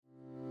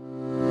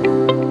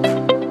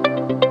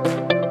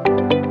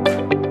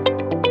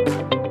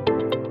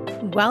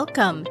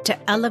Welcome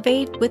to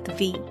Elevate with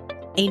V,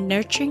 a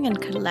nurturing and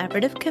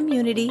collaborative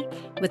community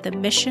with a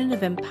mission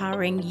of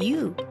empowering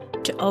you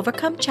to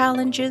overcome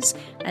challenges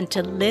and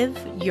to live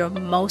your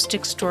most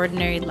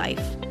extraordinary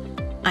life.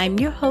 I'm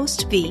your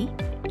host, V,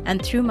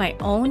 and through my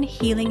own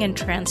healing and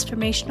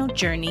transformational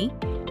journey,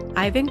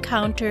 I've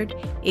encountered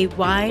a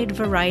wide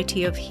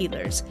variety of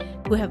healers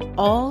who have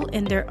all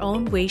in their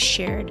own way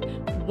shared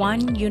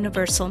one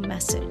universal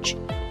message,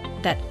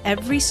 that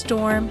every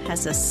storm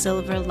has a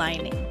silver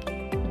lining.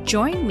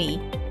 Join me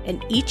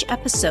in each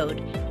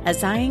episode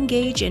as I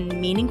engage in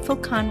meaningful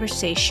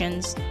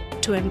conversations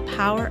to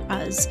empower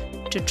us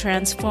to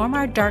transform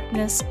our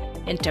darkness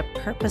into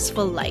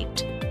purposeful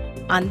light.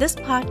 On this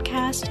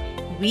podcast,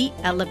 we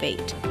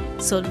elevate.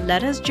 So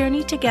let us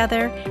journey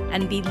together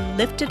and be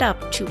lifted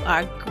up to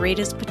our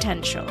greatest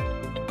potential.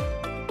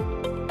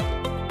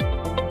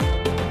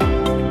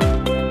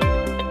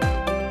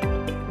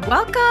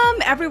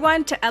 Welcome,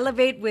 everyone, to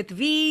Elevate with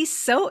V.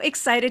 So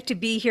excited to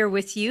be here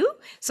with you.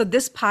 So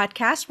this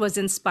podcast was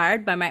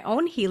inspired by my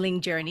own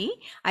healing journey.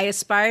 I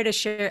aspire to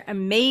share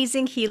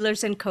amazing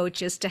healers and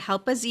coaches to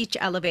help us each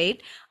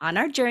elevate on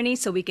our journey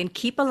so we can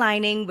keep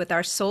aligning with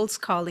our soul's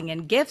calling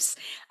and gifts.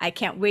 I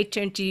can't wait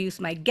to introduce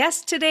my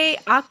guest today,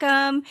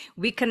 Occam.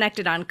 We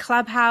connected on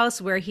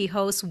Clubhouse, where he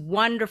hosts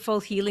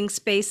wonderful healing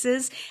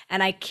spaces,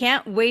 and I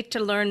can't wait to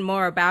learn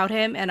more about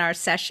him in our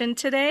session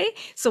today.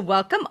 So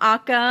welcome,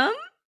 Occam.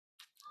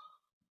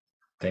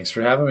 Thanks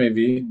for having me,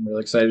 V. I'm really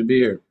excited to be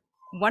here.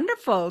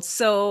 Wonderful.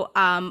 So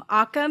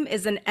Occam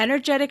is an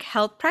energetic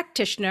health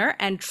practitioner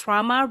and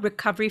trauma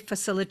recovery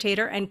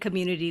facilitator and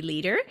community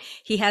leader.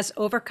 He has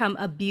overcome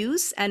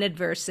abuse and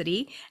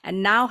adversity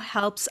and now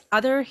helps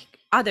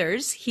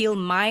others heal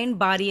mind,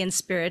 body, and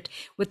spirit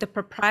with a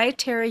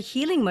proprietary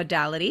healing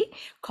modality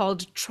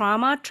called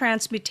trauma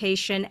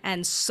transmutation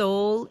and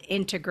soul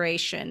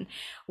integration.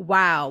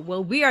 Wow.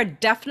 Well, we are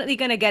definitely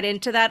going to get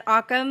into that,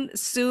 Occam,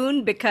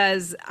 soon,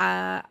 because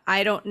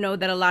I don't know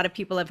that a lot of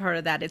people have heard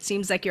of that. It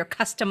seems like your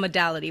custom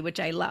modality, which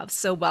I love.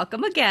 So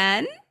welcome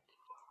again.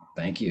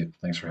 Thank you.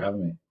 Thanks for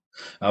having me.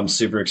 I'm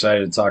super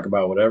excited to talk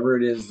about whatever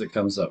it is that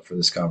comes up for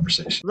this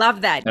conversation. Love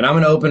that. And I'm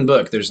an open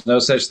book. There's no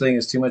such thing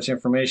as too much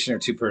information or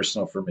too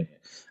personal for me.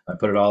 I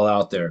put it all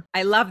out there.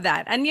 I love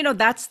that. And,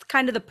 that's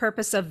kind of the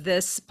purpose of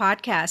this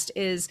podcast,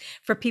 is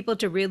for people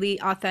to really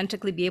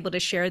authentically be able to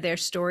share their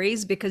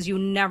stories, because you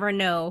never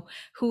know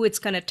who it's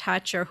going to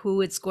touch or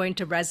who it's going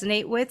to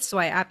resonate with. So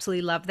I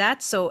absolutely love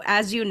that. So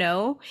as you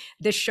know,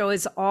 this show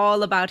is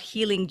all about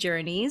healing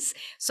journeys.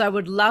 So I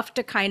would love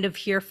to kind of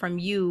hear from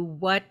you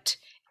what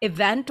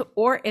event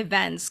or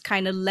events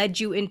kind of led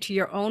you into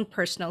your own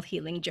personal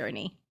healing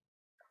journey.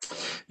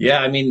 Yeah,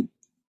 I mean,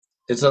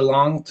 it's a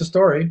long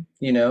story,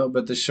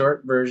 but the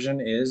short version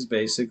is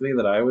basically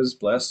that I was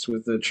blessed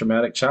with a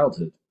traumatic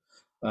childhood.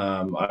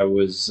 I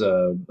was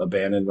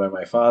abandoned by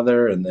my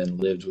father and then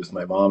lived with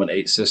my mom and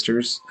 8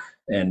 sisters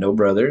and no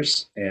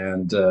brothers.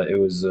 And it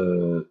was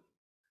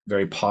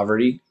very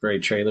poverty, very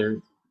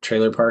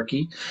trailer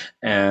parky.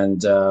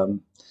 And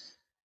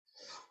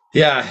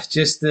yeah,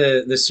 just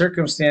the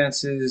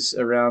circumstances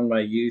around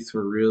my youth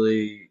were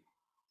really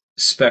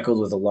speckled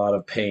with a lot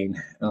of pain,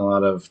 and a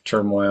lot of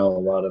turmoil, a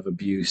lot of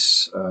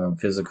abuse,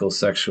 physical,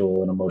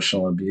 sexual, and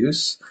emotional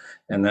abuse.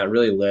 And that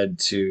really led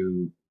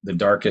to the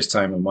darkest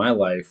time of my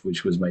life,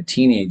 which was my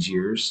teenage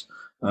years.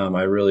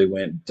 I really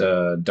went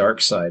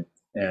dark side.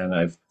 And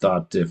I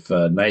thought if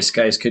nice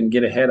guys couldn't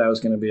get ahead, I was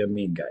going to be a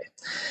mean guy.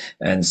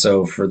 And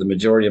so for the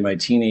majority of my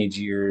teenage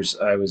years,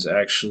 I was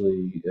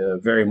actually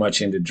very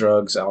much into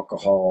drugs,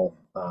 alcohol,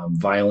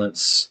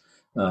 violence,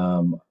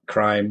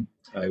 crime.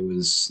 I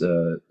was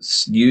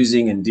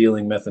using and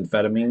dealing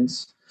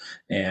methamphetamines.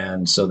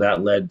 And so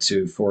that led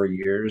to 4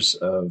 years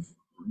of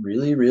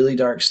really, really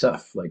dark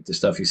stuff, like the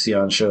stuff you see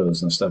on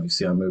shows and the stuff you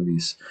see on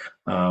movies.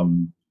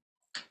 And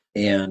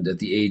at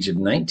the age of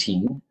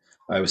 19,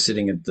 I was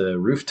sitting at the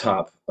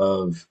rooftop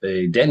of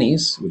a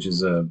Denny's, which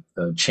is a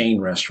chain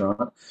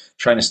restaurant,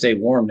 trying to stay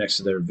warm next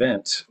to their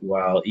vent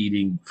while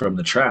eating from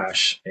the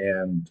trash.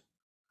 And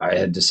I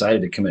had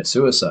decided to commit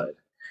suicide.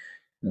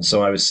 And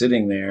so I was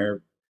sitting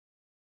there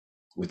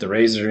with the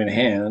razor in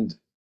hand,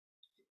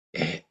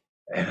 and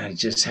I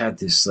just had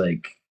this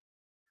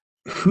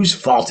whose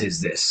fault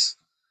is this?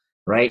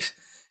 Right?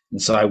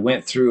 And so I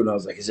went through and I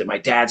was like, is it my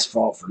dad's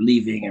fault for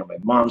leaving, or my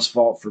mom's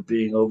fault for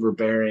being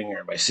overbearing,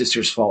 or my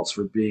sister's faults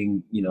for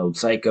being,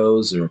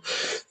 psychos, or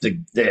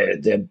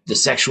the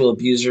sexual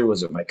abuser?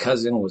 Was it my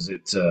cousin? Was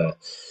it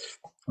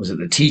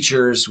the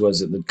teachers?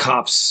 Was it the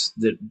cops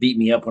that beat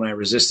me up when I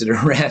resisted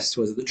arrest?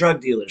 Was it the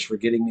drug dealers for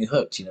getting me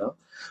hooked,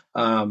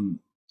 And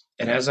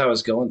as I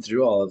was going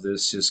through all of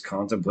this, just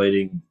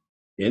contemplating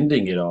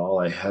ending it all,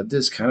 I had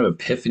this kind of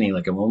epiphany,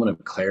 like a moment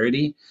of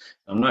clarity.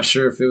 I'm not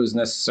sure if it was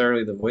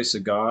necessarily the voice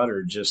of God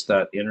or just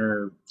that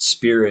inner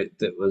spirit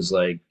that was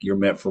like, you're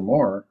meant for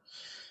more.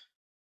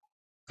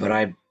 But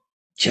I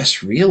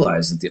just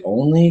realized that the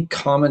only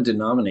common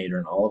denominator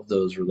in all of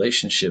those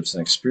relationships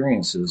and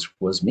experiences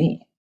was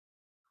me.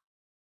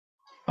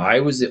 I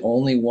was the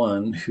only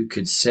one who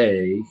could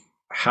say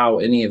how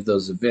any of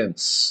those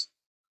events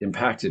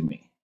impacted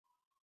me.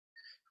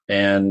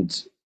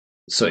 And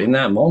so in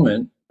that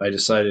moment, I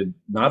decided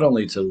not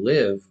only to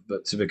live,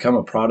 but to become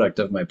a product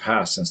of my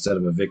past instead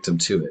of a victim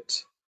to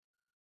it.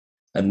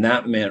 And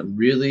that meant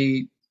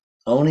really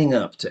owning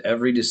up to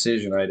every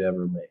decision I'd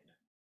ever made,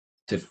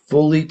 to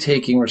fully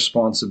taking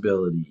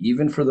responsibility,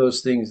 even for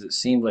those things that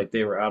seemed like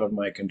they were out of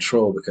my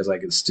control, because I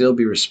could still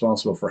be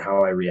responsible for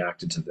how I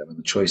reacted to them and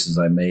the choices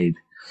I made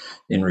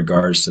in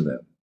regards to them.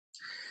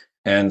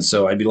 And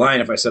so I'd be lying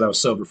if I said I was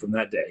sober from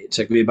that day. It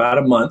took me about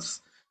a month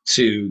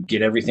to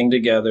get everything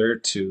together,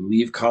 to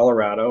leave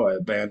Colorado. I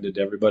abandoned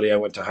everybody I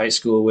went to high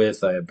school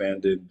with. I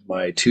abandoned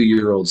my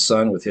 2-year-old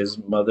son with his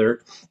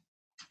mother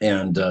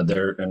and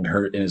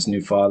and his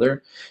new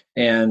father.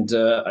 And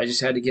I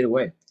just had to get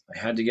away. I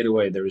had to get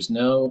away. There was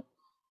no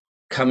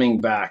coming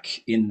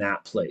back in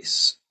that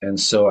place. And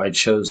so I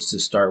chose to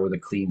start with a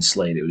clean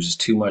slate. It was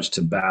just too much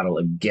to battle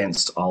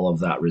against all of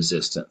that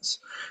resistance.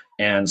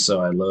 And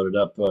so I loaded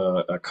up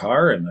a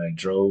car and I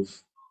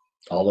drove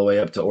all the way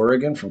up to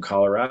Oregon from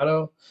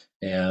Colorado.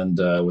 And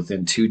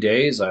within 2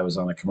 days, I was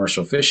on a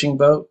commercial fishing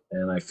boat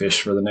and I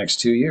fished for the next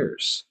 2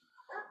 years.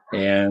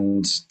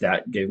 And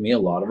that gave me a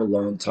lot of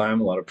alone time,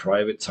 a lot of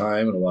private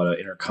time, and a lot of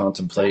inner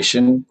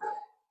contemplation.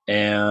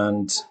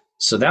 And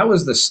so that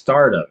was the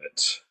start of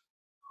it.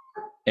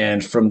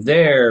 And from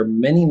there,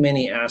 many,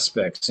 many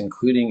aspects,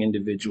 including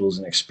individuals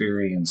and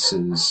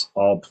experiences,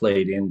 all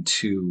played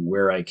into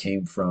where I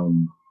came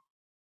from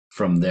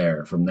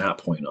there, from that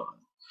point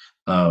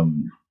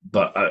on.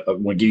 But I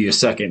want to give you a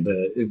second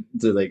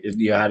to like if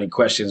you had any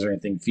questions or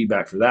anything,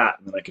 feedback for that,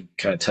 and then I could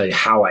kind of tell you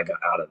how I got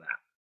out of that.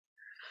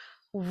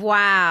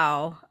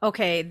 Wow.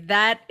 Okay,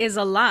 that is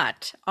a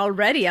lot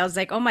already. I was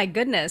like, oh my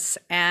goodness.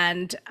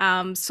 And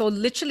so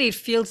literally it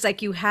feels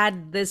like you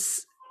had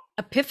this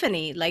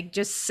epiphany, like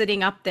just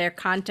sitting up there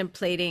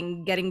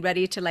contemplating, getting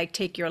ready to like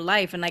take your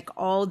life, and like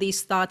all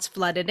these thoughts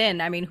flooded in.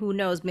 I mean, who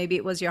knows? Maybe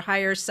it was your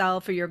higher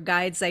self or your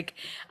guides like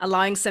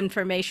allowing some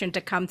information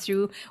to come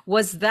through.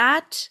 Was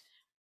that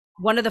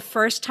one of the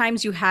first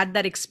times you had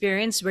that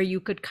experience where you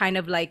could kind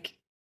of like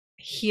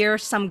hear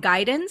some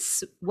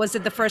guidance? Was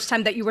it the first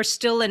time that you were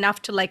still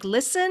enough to like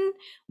listen?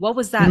 What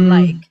was that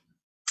like? Mm,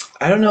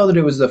 I don't know that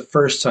it was the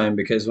first time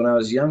because when I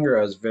was younger,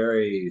 I was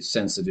very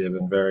sensitive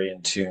and very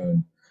in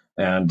tune.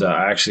 And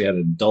I actually had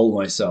to dull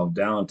myself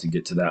down to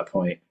get to that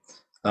point.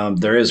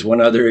 There is one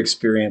other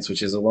experience,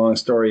 which is a long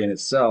story in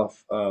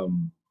itself.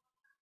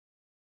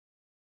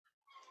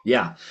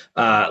 Yeah,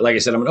 like I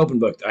said, I'm an open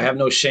book. I have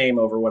no shame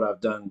over what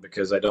I've done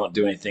because I don't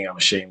do anything I'm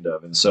ashamed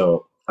of. And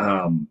so,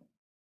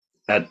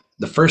 at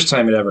the first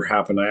time it ever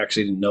happened, I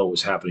actually didn't know it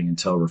was happening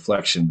until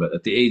reflection. But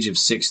at the age of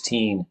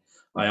 16,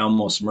 I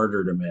almost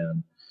murdered a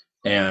man.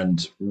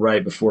 And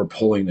right before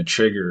pulling the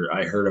trigger,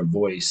 I heard a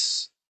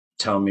voice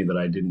tell me that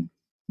I didn't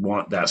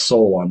want that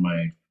soul on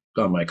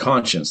my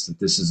conscience, that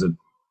this is a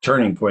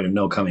turning point of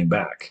no coming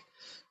back.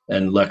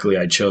 And luckily,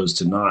 I chose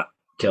to not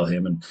kill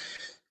him. And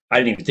I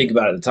didn't even think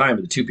about it at the time,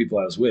 but the two people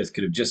I was with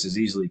could have just as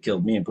easily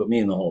killed me and put me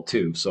in the hole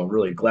too. So I'm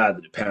really glad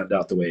that it panned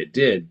out the way it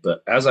did.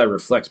 But as I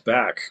reflect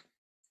back,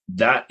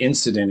 that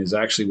incident is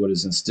actually what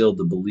has instilled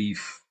the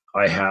belief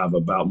I have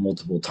about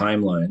multiple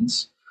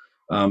timelines,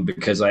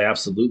 because I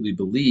absolutely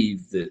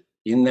believe that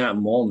in that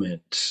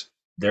moment,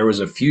 there was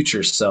a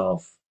future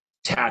self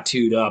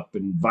tattooed up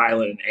and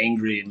violent and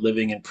angry and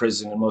living in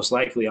prison and most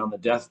likely on the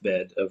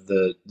deathbed of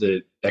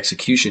the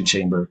execution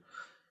chamber.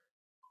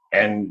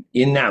 And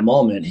in that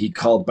moment, he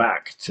called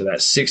back to that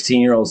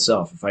 16-year-old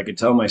self. If I could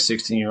tell my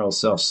 16-year-old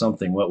self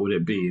something, what would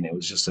it be? And it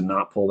was just to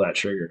not pull that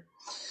trigger.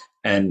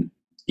 And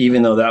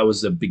even though that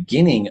was the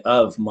beginning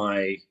of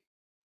my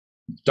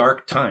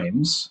dark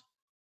times,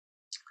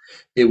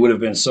 it would have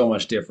been so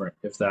much different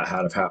if that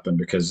had have happened,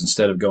 because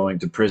instead of going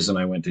to prison,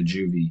 I went to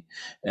juvie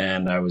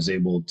and I was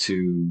able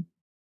to,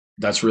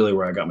 that's really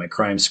where I got my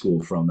crime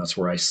school from. That's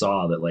where I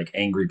saw that like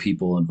angry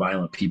people and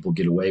violent people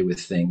get away with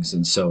things.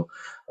 And so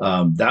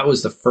that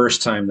was the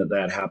first time that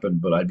that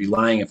happened, but I'd be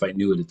lying if I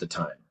knew it at the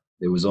time.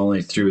 It was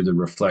only through the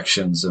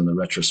reflections and the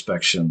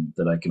retrospection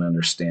that I can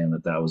understand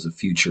that that was a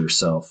future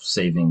self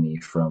saving me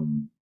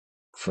from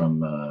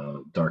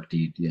dark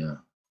deed. Yeah.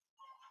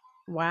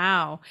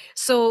 Wow.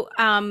 So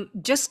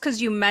just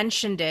because you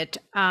mentioned it,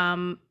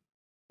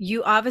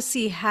 you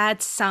obviously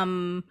had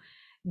some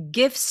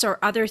gifts or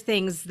other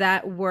things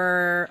that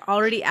were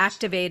already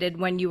activated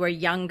when you were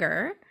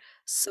younger.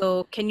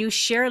 So can you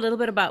share a little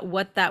bit about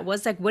what that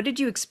was like? What did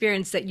you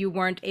experience that you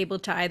weren't able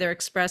to either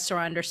express or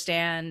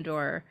understand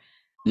or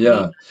maybe?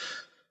 Yeah.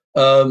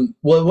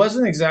 Well, it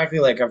wasn't exactly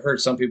like I've heard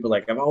some people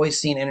like I've always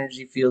seen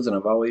energy fields and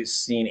I've always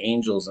seen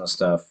angels and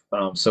stuff.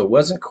 So it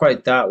wasn't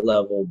quite that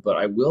level, but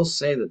I will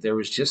say that there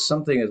was just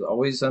something that's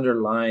always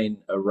underlying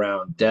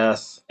around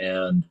death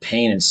and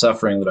pain and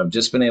suffering that I've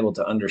just been able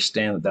to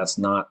understand that that's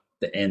not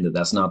the end, that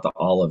that's not the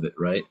all of it,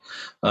 right?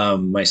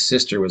 My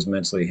sister was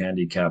mentally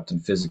handicapped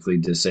and physically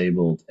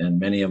disabled, and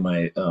many of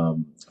my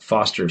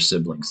foster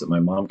siblings that my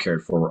mom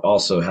cared for were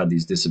also had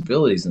these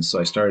disabilities, and so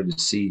I started to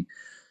see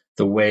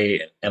the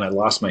way, and I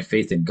lost my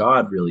faith in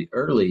God really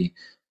early,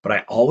 but I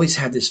always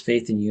had this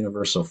faith in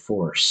universal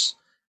force.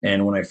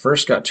 And when I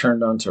first got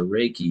turned on to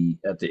Reiki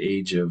at the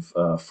age of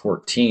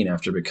 14,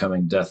 after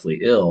becoming deathly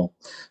ill,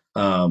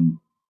 um,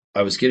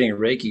 I was getting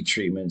Reiki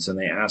treatments, and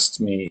they asked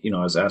me,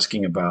 I was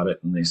asking about it,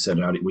 and they said,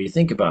 what do you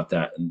think about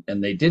that?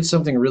 And they did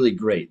something really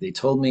great. They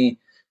told me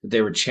that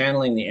they were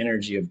channeling the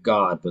energy of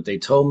God, but they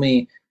told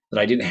me that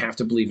I didn't have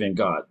to believe in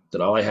God,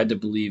 that all I had to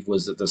believe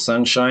was that the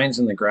sun shines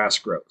and the grass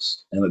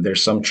grows, and that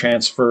there's some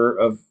transfer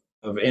of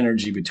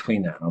energy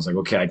between that. And I was like,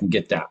 okay, I can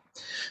get that.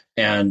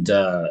 And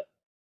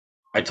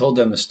I told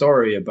them the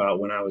story about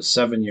when I was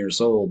 7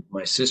 years old,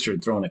 my sister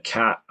had thrown a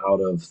cat out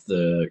of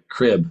the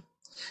crib,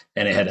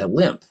 and it had a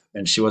limp,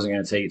 and she wasn't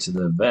going to take it to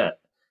the vet.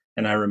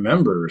 And I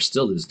remember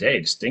still this day,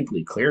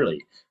 distinctly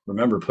clearly,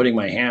 remember putting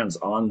my hands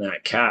on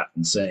that cat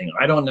and saying,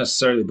 I don't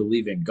necessarily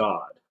believe in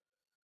God,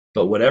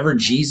 but whatever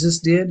Jesus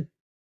did,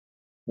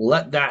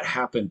 let that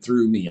happen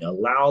through me.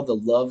 Allow the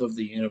love of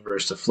the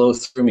universe to flow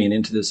through me and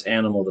into this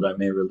animal, that I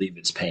may relieve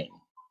its pain.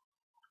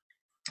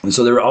 And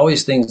so there were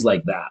always things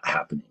like that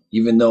happening,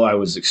 even though I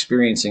was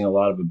experiencing a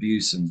lot of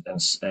abuse,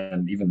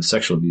 and even the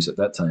sexual abuse at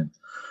that time.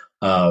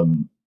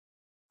 Um,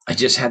 I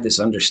just had this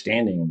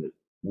understanding that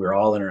we're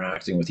all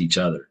interacting with each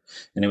other.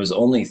 And it was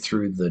only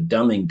through the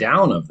dumbing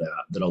down of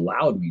that that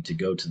allowed me to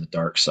go to the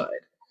dark side.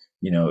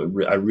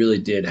 I really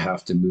did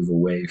have to move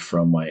away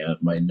from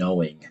my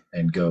knowing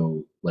and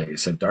go, like I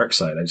said, dark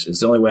side. It's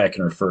the only way I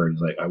can refer it.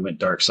 Like, I went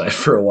dark side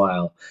for a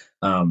while,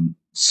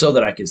 so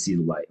that I could see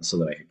the light and so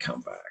that I could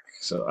come back.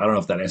 So I don't know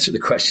if that answered the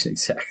question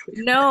exactly.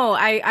 No,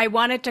 I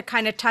wanted to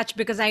kind of touch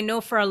because I know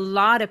for a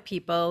lot of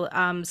people,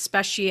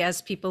 especially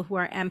as people who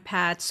are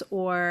empaths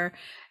or,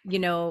 you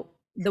know,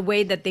 the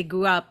way that they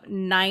grew up,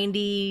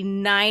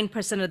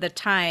 99% of the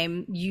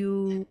time,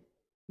 you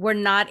were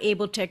not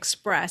able to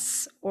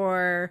express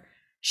or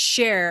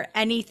share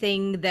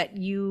anything that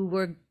you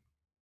were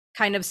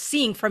kind of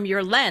seeing from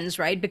your lens,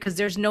 right? Because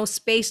there's no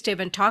space to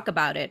even talk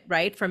about it,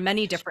 right? For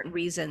many different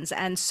reasons.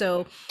 And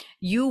so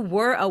you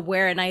were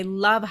aware. And I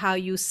love how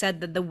you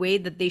said that the way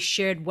that they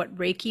shared what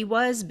Reiki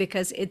was,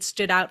 because it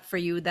stood out for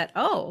you that,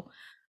 oh,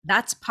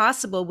 that's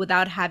possible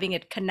without having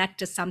it connect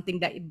to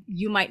something that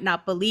you might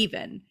not believe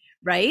in,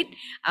 right?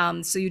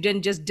 So you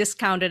didn't just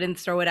discount it and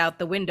throw it out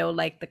the window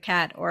like the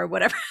cat or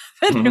whatever,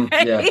 Yeah,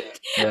 right?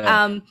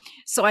 yeah.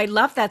 So I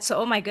love that. So,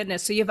 oh my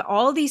goodness. So you have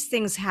all these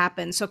things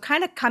happen. So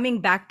kind of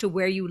coming back to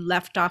where you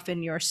left off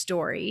in your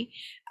story.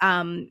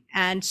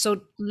 And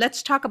so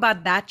let's talk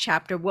about that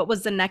chapter. What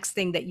was the next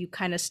thing that you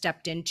kind of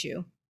stepped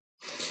into?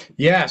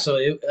 Yeah, so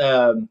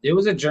it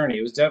was a journey.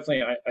 It was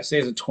definitely, I say,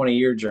 it's a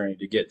 20-year journey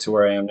to get to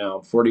where I am now.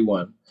 I'm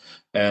 41,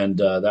 and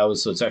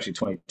so it's actually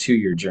a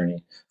 22-year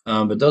journey.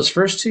 But those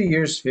first 2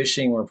 years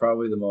fishing were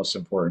probably the most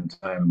important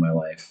time in my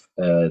life.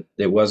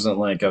 It wasn't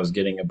like I was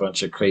getting a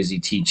bunch of crazy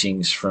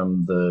teachings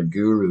from the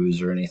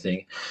gurus or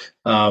anything.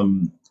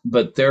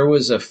 But there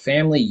was a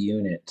family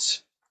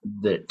unit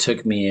that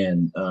took me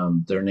in.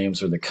 Their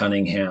names were the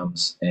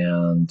Cunninghams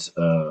and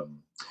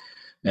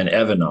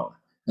Evanall,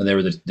 and they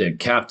were the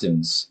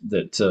captains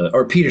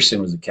or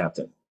Peterson was the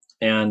captain.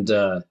 And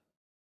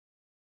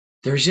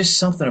there's just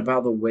something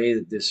about the way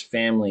that this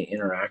family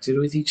interacted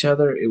with each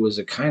other. It was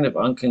a kind of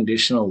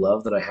unconditional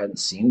love that I hadn't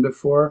seen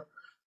before,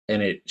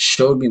 and it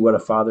showed me what a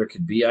father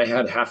could be. I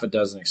had half a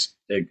dozen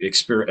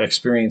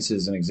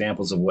experiences and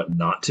examples of what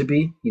not to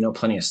be.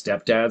 Plenty of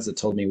stepdads that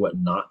told me what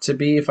not to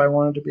be if I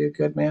wanted to be a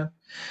good man.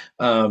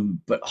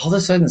 But all of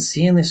a sudden,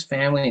 seeing this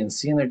family and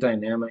seeing their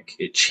dynamic,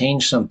 it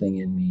changed something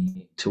in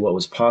me to what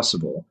was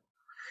possible.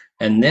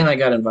 And then I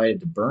got invited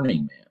to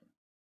Burning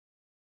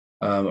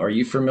Man. Are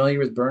you familiar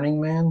with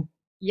Burning Man?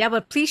 Yeah,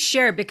 but please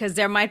share because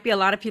there might be a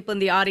lot of people in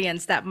the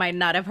audience that might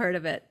not have heard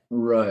of it.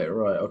 Right,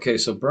 right. Okay,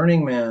 so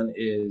Burning Man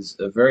is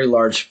a very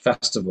large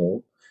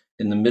festival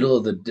in the middle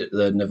of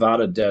the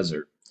Nevada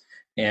desert.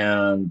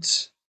 And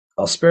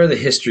I'll spare the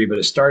history, but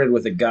it started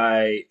with a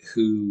guy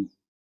who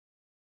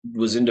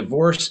was in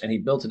divorce, and he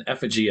built an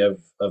effigy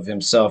of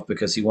himself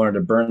because he wanted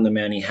to burn the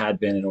man he had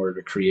been in order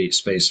to create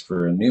space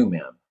for a new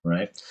man,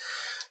 right?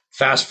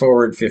 Fast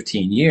forward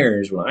 15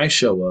 years, when I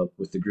show up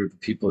with the group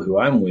of people who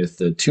I'm with,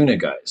 the tuna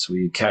guys,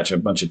 we catch a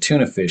bunch of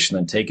tuna fish and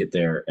then take it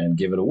there and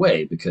give it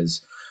away,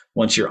 because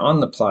once you're on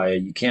the playa,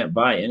 you can't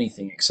buy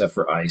anything except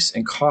for ice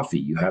and coffee.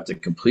 You have to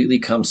completely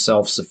become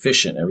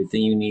self-sufficient.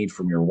 Everything you need,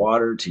 from your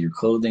water to your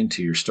clothing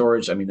to your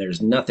storage, I mean,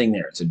 there's nothing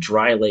there. It's a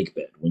dry lake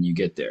bed when you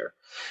get there.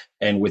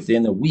 And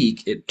within a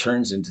week, it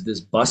turns into this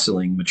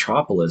bustling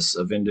metropolis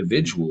of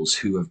individuals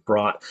who have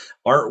brought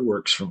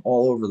artworks from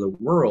all over the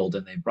world,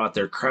 and they brought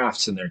their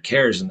crafts and their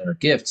cares and their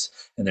gifts.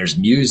 And there's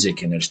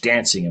music and there's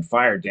dancing and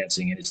fire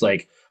dancing. And it's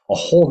like a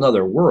whole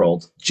nother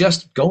world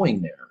just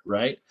going there,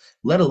 right?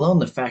 Let alone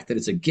the fact that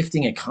it's a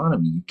gifting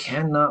economy. You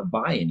cannot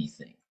buy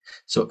anything.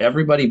 So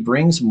everybody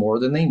brings more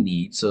than they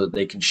need so that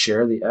they can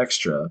share the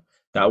extra.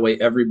 That way,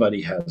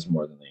 everybody has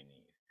more than they need.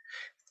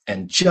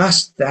 And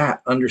just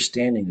that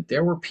understanding that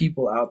there were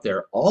people out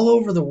there all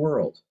over the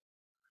world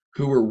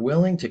who were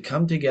willing to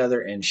come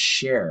together and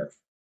share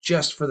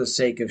just for the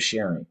sake of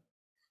sharing.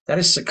 That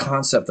is a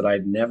concept that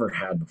I'd never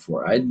had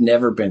before. I'd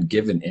never been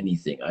given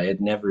anything. I had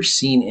never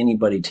seen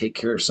anybody take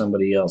care of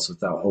somebody else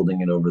without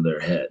holding it over their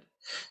head.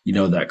 You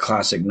know, that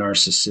classic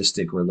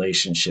narcissistic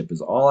relationship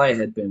is all I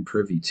had been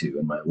privy to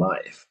in my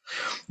life.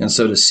 And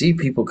so to see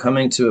people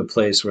coming to a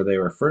place where they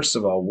were, first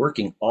of all,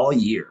 working all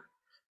year,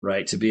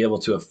 right, to be able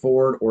to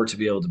afford or to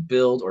be able to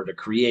build or to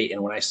create.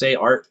 And when I say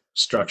art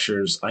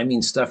structures, I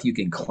mean stuff you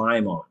can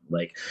climb on,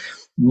 like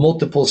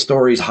multiple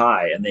stories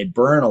high, and they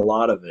burn a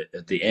lot of it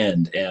at the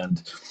end.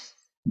 And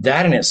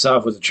that in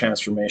itself was a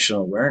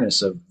transformational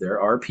awareness of there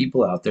are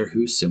people out there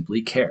who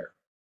simply care,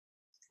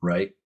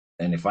 right?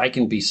 And if I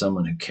can be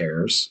someone who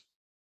cares,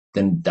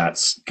 then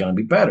that's going to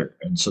be better.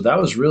 And so that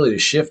was really the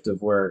shift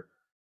of where,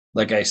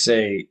 like I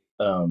say,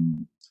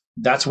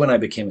 that's when I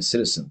became a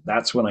citizen.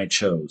 That's when I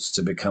chose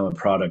to become a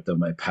product of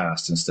my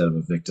past instead of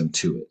a victim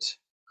to it.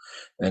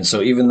 And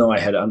so, even though I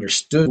had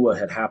understood what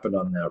had happened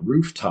on that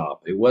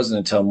rooftop, it wasn't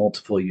until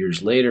multiple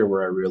years later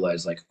where I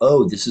realized, like,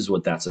 oh, this is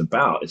what that's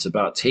about. It's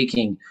about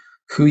taking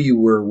who you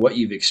were, what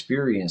you've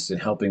experienced,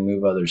 and helping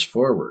move others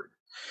forward.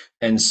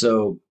 And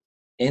so,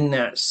 in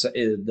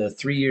the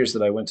 3 years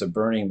that I went to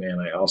Burning Man,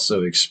 I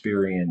also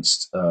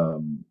experienced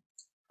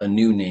a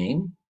new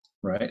name,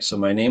 right? So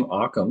my name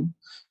Occam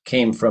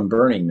came from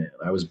Burning Man.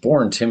 I was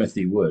born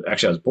Timothy Wood.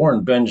 Actually, I was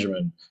born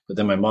Benjamin, but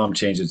then my mom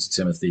changed it to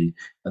Timothy.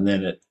 And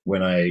then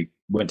when I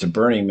went to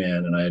Burning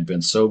Man and I had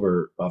been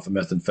sober off of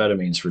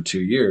methamphetamines for 2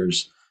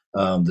 years,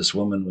 this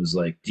woman was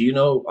like, "Do you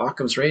know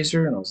Occam's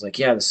razor?" And I was like,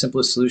 "Yeah, the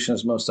simplest solution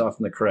is most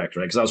often the correct,"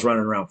 right? Because I was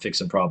running around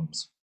fixing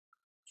problems.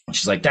 And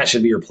she's like, "That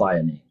should be your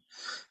playa name."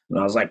 And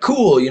I was like,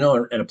 cool,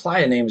 and a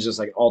playa name is just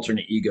like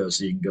alternate ego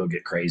so you can go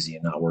get crazy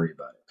and not worry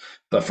about it.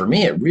 But for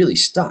me, it really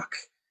stuck.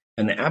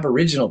 And the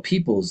Aboriginal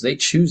peoples, they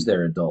choose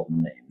their adult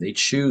name. They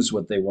choose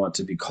what they want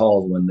to be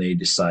called when they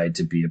decide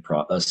to be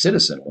a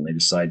citizen, when they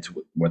decide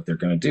what they're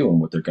going to do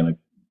and what they're going to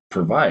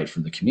provide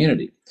for the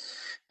community.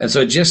 And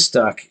so it just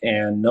stuck,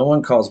 and no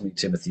one calls me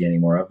Timothy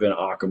anymore. I've been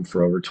Occam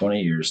for over 20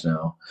 years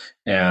now.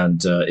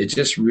 And it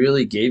just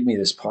really gave me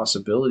this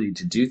possibility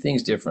to do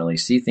things differently,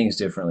 see things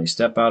differently,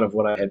 step out of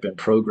what I had been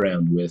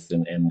programmed with,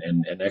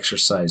 and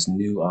exercise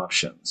new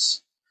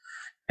options.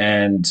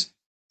 And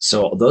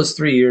so those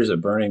 3 years at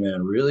Burning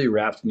Man really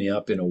wrapped me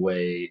up in a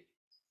way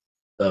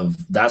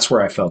of that's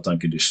where I felt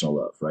unconditional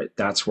love, right?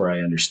 That's where I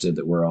understood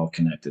that we're all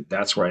connected.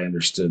 That's where I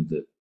understood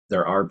that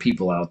there are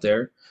people out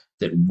there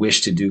that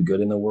wish to do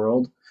good in the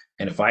world.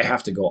 And if I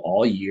have to go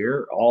all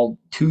year, all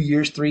 2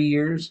 years, 3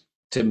 years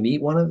to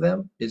meet one of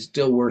them, it's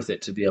still worth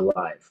it to be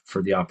alive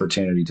for the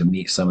opportunity to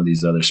meet some of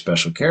these other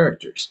special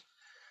characters.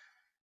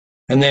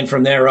 And then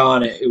from there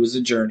on, it was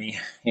a journey.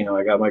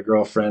 I got my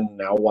girlfriend,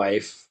 now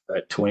wife,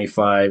 at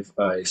 25.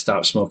 I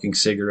stopped smoking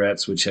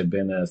cigarettes, which had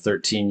been a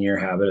 13-year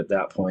habit at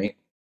that point.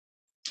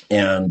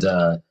 And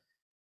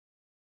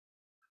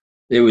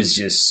it was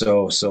just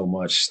so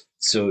much.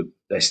 So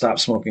I stopped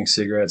smoking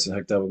cigarettes and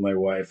hooked up with my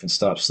wife and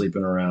stopped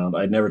sleeping around.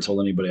 I'd never told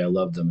anybody I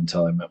loved them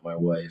until I met my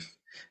wife.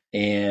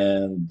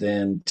 And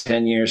then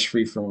 10 years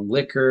free from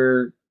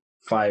liquor,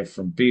 5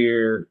 from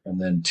beer,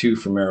 and then 2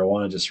 from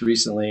marijuana just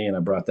recently. And I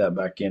brought that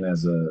back in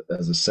as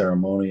a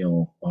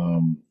ceremonial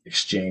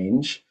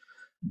exchange.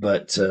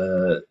 But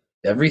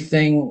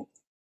everything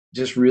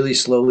just really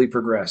slowly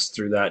progressed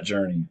through that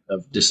journey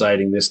of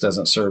deciding this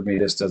doesn't serve me,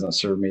 this doesn't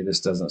serve me, this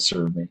doesn't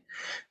serve me.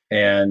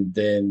 And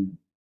then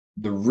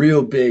the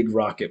real big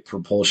rocket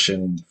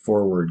propulsion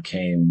forward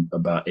came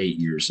about 8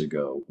 years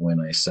ago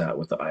when I sat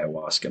with the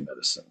ayahuasca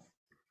medicine.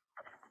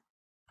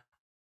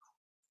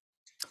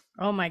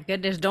 Oh my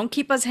goodness. Don't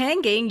keep us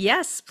hanging.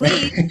 Yes,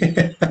 please.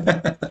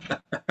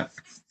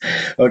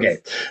 Okay.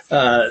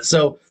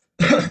 So,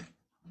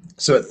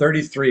 so at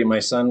 33, my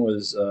son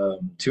was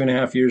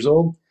 2.5 years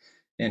old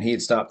and he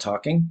had stopped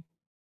talking.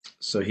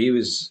 So he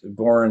was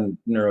born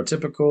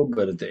neurotypical,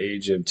 but at the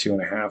age of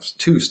 2.5,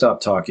 two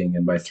stopped talking,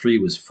 and by 3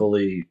 was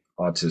fully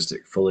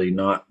autistic, fully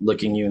not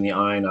looking you in the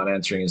eye, not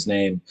answering his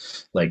name,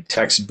 like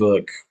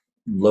textbook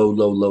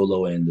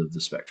low end of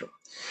the spectrum.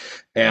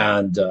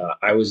 And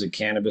I was a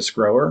cannabis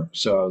grower,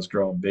 so I was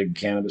growing big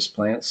cannabis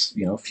plants,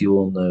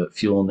 fueling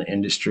the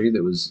industry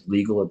that was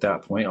legal at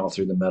that point, all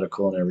through the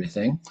medical and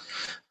everything.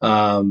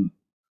 Um,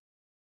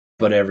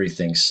 but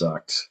everything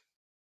sucked.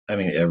 I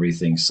mean,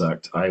 everything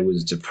sucked. I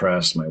was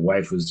depressed. My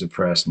wife was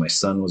depressed. My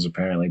son was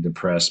apparently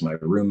depressed. My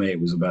roommate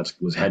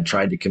had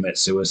tried to commit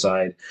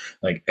suicide.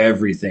 Like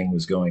everything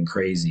was going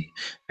crazy.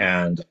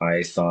 And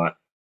I thought,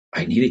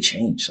 I need a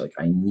change. Like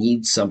I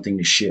need something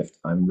to shift.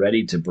 I'm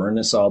ready to burn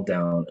this all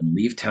down and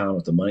leave town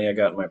with the money I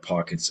got in my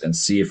pockets and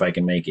see if I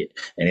can make it.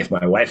 And if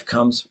my wife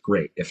comes,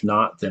 great. If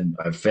not, then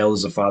I've failed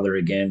as a father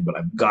again, but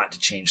I've got to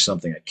change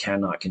something. I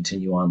cannot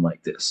continue on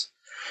like this.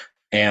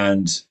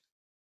 And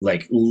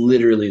like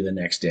literally the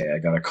next day, I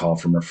got a call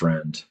from a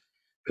friend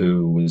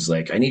who was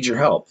like, I need your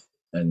help.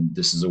 And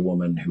this is a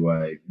woman who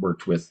I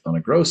worked with on a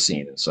grow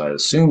scene. And so I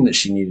assumed that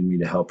she needed me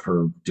to help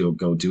her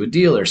go do a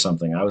deal or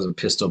something. I was a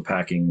pistol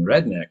packing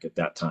redneck at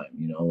that time,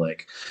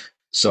 like,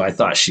 so I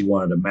thought she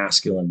wanted a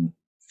masculine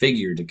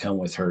figure to come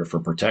with her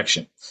for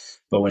protection.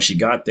 But when she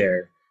got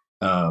there,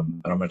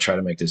 And I'm going to try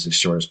to make this as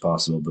short as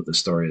possible, but the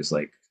story is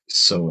like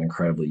so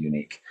incredibly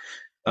unique.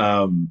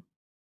 Um,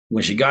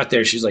 when she got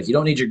there, she's like, "You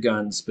don't need your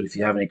guns, but if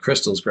you have any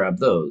crystals, grab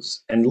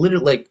those." And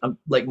literally,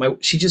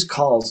 she just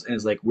calls and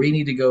is like, "We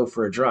need to go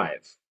for a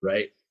drive,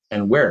 right?"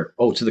 And where?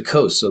 Oh, to the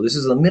coast. So this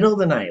is the middle of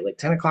the night, like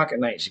 10 o'clock at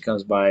night. She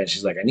comes by and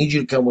she's like, "I need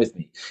you to come with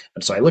me."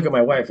 And so I look at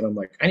my wife and I'm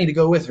like, "I need to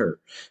go with her."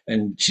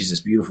 And she's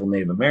this beautiful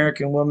Native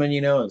American woman,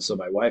 And so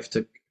my wife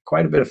took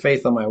quite a bit of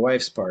faith on my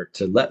wife's part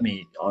to let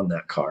me on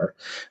that car.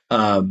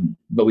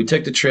 But we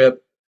took the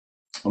trip.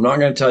 I'm not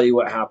going to tell you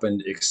what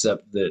happened,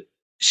 except that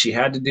she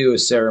had to do a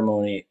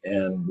ceremony.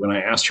 And when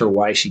I asked her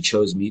why she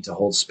chose me to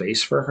hold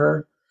space for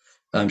her,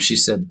 she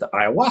said the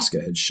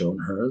ayahuasca had shown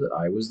her that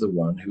I was the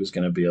one who was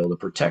going to be able to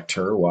protect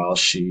her while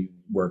she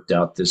worked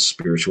out this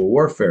spiritual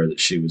warfare that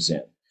she was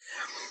in.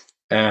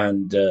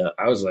 And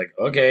I was like,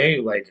 okay,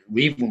 like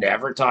we've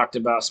never talked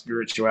about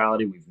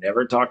spirituality, we've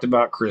never talked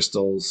about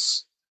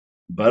crystals,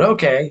 but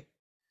okay.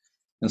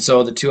 And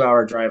so the 2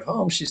 hour drive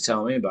home, she's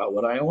telling me about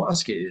what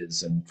ayahuasca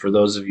is. And for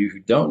those of you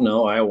who don't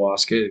know,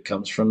 ayahuasca it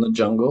comes from the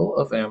jungle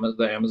of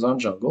the Amazon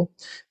jungle,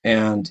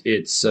 and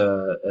it's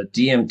a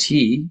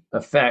DMT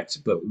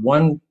effect. But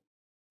one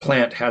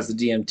plant has the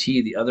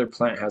DMT, the other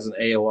plant has an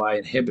AOI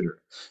inhibitor,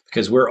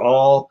 because we're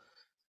all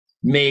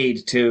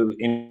made to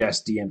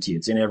ingest DMT.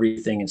 It's in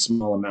everything in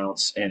small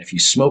amounts. And if you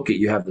smoke it,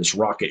 you have this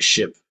rocket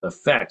ship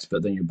effect,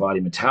 but then your body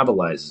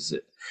metabolizes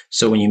it.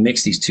 So when you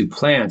mix these two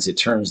plants, it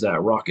turns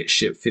that rocket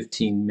ship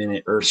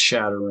 15-minute earth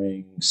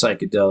shattering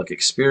psychedelic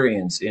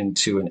experience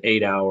into an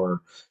 8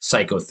 hour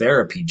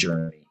psychotherapy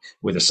journey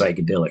with a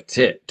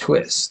psychedelic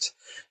twist.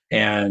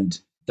 And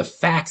the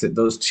fact that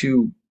those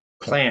two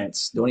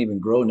plants don't even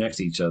grow next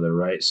to each other,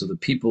 right? So the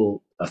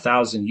people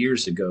 1,000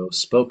 years ago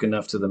spoke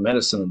enough to the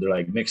medicine, and they're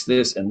like, mix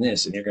this, and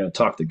you're going to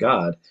talk to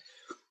God.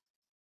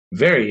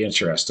 Very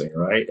interesting,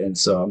 right? And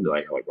so I'm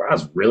like, wow,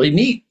 that's really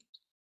neat.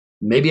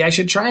 Maybe I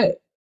should try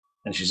it.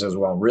 And she says,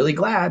 well, I'm really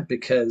glad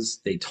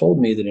because they told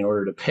me that in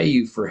order to pay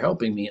you for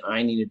helping me,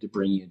 I needed to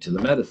bring you to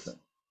the medicine.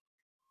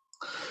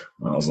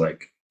 And I was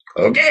like,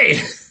 okay.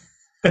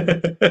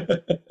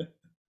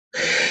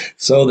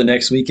 So the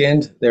next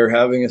weekend, they're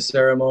having a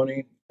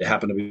ceremony. It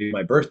happened to be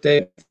my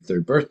birthday,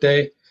 third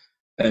birthday.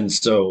 And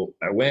so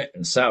I went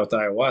and sat with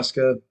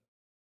ayahuasca,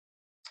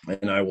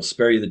 and I will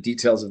spare you the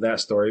details of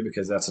that story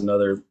because that's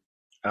another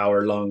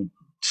hour long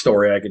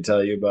story I could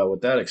tell you about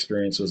what that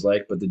experience was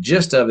like. But the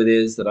gist of it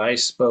is that I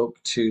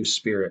spoke to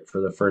spirit for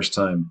the first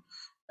time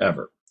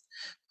ever.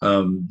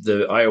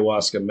 The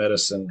ayahuasca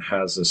medicine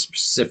has a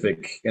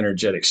specific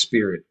energetic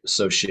spirit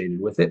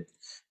associated with it.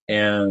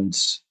 And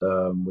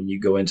when you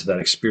go into that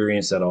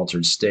experience, that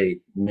altered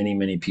state, many,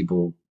 many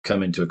people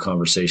come into a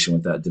conversation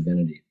with that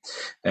divinity.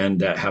 And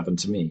that happened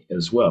to me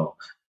as well.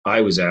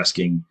 I was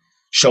asking,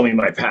 show me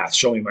my path,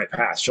 show me my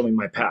path, show me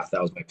my path.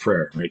 That was my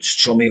prayer, right?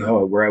 Show me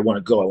where I want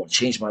to go. I want to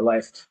change my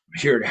life. I'm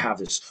here to have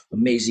this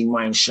amazing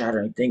mind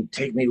shattering thing.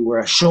 Take me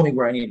to show me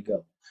where I need to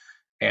go.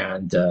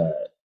 And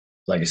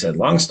like I said,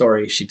 long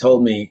story, she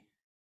told me,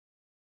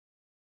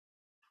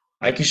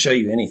 I can show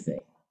you anything.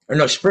 Or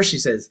no, first she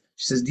says,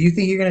 do you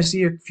think you're going to see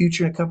your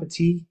future in a cup of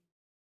tea?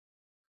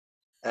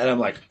 And I'm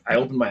like, I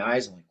opened my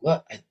eyes. I'm like,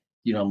 what?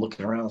 I'm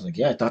looking around. I was like,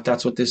 yeah, I thought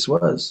that's what this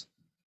was.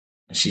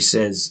 And she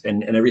says,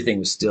 and everything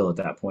was still at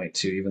that point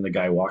too. Even the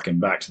guy walking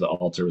back to the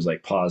altar was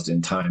like paused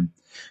in time.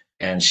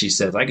 And she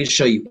says, I can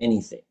show you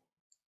anything.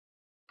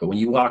 But when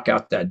you walk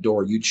out that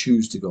door, you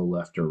choose to go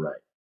left or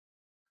right.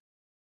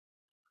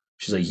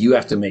 She's like, you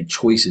have to make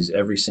choices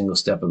every single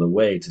step of the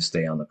way to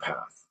stay on the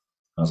path.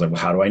 I was like,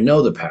 well, how do I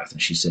know the path?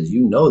 And she says,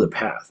 you know the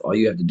path. All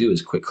you have to do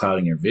is quit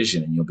clouding your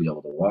vision and you'll be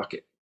able to walk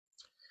it.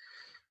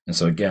 And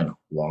so again,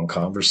 long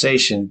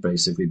conversation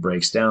basically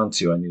breaks down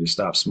to I need to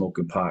stop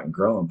smoking pot and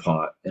growing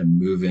pot and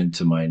move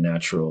into my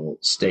natural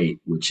state,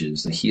 which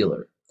is the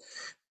healer.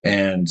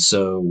 And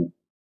so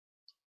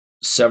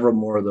several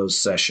more of those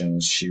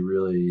sessions, she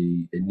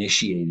really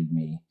initiated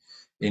me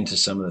into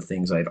some of the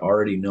things I'd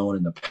already known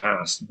in the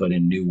past, but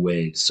in new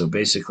ways. So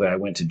basically, I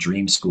went to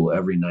dream school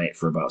every night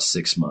for about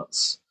 6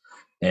 months.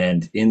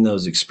 And in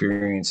those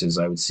experiences,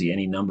 I would see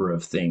any number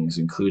of things,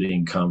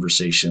 including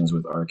conversations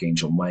with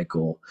Archangel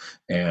Michael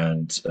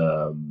and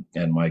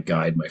my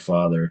guide, my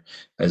father,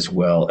 as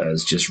well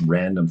as just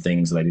random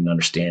things that I didn't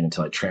understand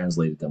until I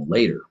translated them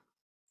later,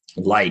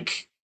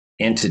 like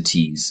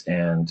entities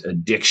and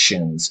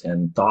addictions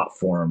and thought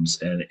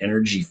forms and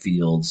energy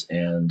fields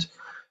and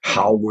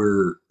how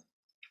we're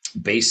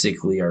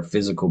basically our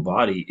physical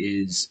body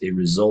is a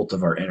result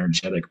of our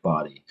energetic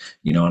body,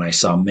 and I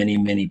saw many,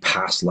 many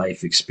past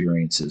life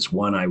experiences.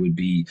 One, I would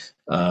be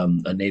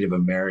a Native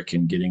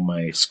American getting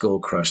my skull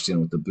crushed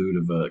in with the boot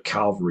of a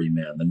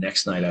cavalryman. The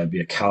next night I'd be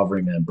a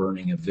cavalryman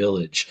burning a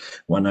village.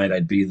 One night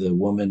I'd be the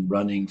woman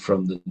running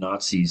from the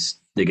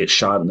Nazis that get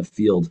shot in the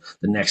field.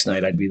 The next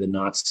night, I'd be the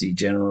Nazi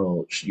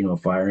general,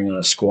 firing on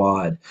a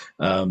squad.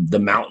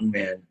 The mountain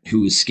man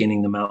who was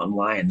skinning the mountain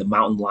lion, the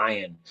mountain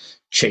lion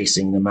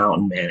chasing the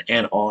mountain man,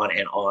 and on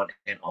and on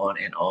and on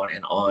and on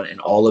and on.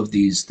 And all of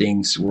these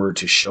things were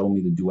to show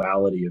me the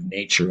duality of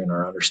nature and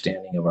our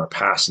understanding of our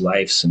past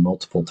lives and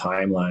multiple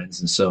timelines.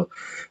 And so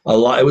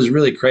it was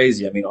really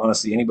crazy. I mean,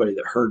 honestly, anybody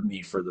that heard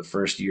me for the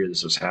first year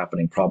this was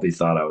happening probably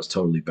thought I was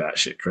totally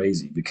batshit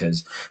crazy,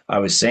 because I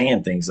was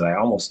saying things that I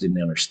almost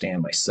didn't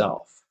understand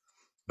myself.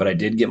 But I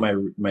did get my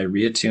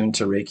reattuned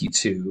to Reiki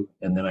 2,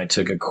 and then I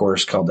took a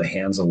course called The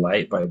Hands of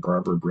Light by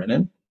Barbara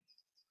Brennan.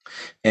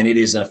 And it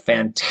is a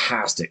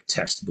fantastic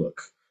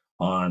textbook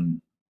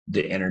on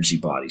the energy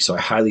body. So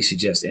I highly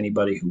suggest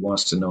anybody who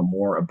wants to know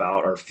more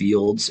about our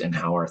fields and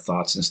how our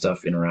thoughts and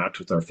stuff interact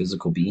with our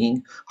physical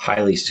being,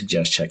 highly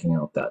suggest checking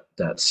out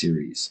that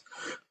series.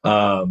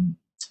 And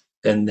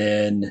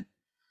then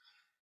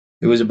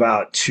it was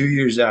about 2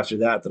 years after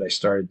that I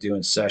started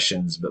doing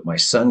sessions, but my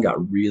son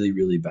got really,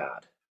 really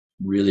bad,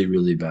 really,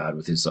 really bad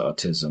with his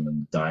autism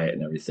and diet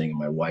and everything. And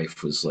my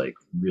wife was like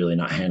really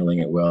not handling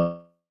it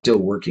well, still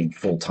working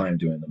full time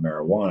doing the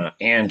marijuana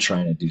and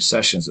trying to do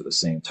sessions at the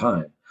same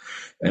time.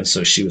 And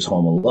so she was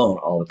home alone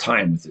all the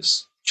time with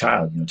this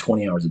child,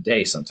 20 hours a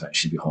day. Sometimes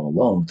she'd be home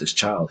alone with this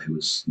child who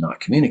was not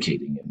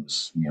communicating and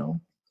was,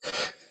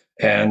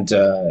 and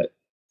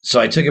so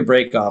I took a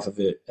break off of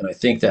it. And I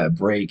think that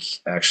break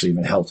actually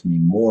even helped me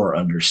more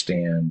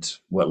understand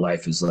what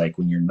life is like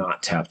when you're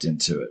not tapped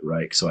into it.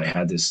 Right. So I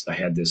had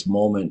this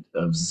moment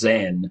of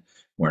Zen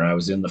where I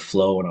was in the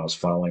flow and I was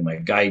following my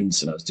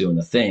guidance and I was doing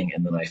the thing.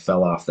 And then I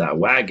fell off that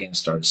wagon,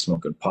 started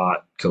smoking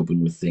pot,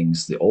 coping with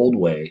things the old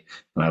way,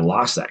 and I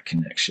lost that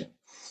connection.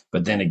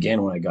 But then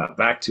again, when I got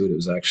back to it, it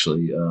was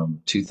actually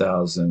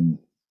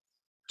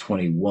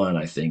 2021,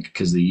 I think,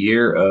 because the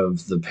year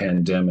of the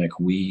pandemic,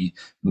 we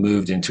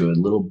moved into a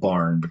little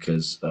barn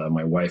because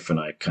my wife and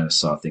I kind of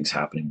saw things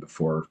happening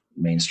before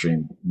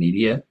mainstream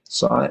media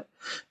saw it.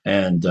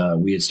 And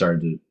we had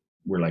started to,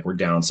 we're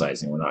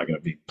downsizing. We're not going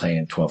to be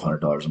paying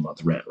 $1,200 a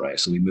month rent, right?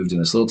 So we moved in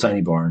this little tiny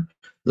barn,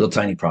 little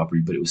tiny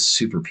property, but it was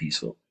super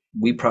peaceful.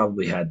 We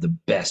probably had the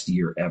best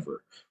year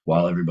ever,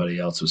 while everybody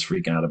else was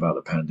freaking out about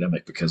the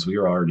pandemic, because we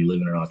were already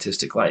living an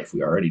autistic life.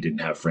 We already didn't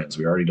have friends.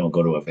 We already don't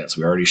go to events.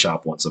 We already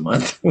shop once a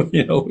month.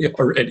 we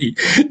already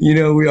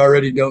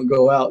don't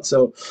go out.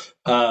 So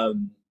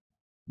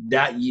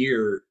that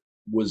year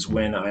was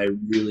when I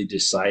really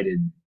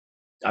decided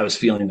I was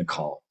feeling the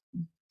call.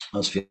 I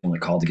was feeling the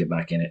call to get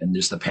back in it. And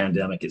just the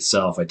pandemic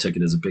itself, I took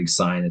it as a big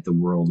sign that the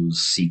world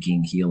was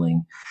seeking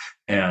healing.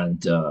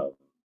 And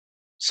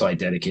so I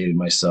dedicated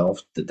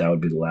myself that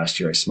would be the last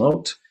year I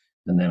smoked.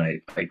 And then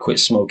I quit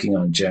smoking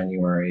on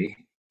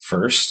January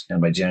 1st. And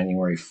by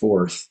January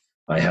 4th,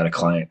 I had a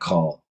client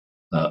call,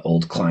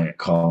 old client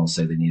call, and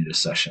say they needed a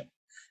session.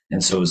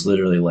 And so it was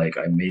literally like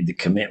I made the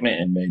commitment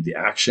and made the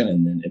action.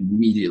 And then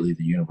immediately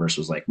the universe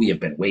was like, we have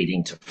been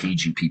waiting to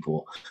feed you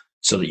people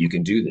so that you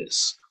can do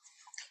this.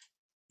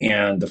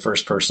 And the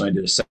first person I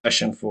did a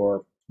session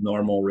for,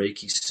 normal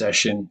Reiki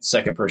session.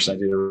 Second person I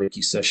did a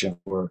Reiki session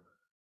for,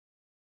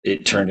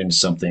 it turned into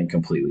something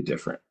completely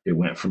different. It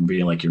went from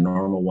being like your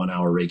normal 1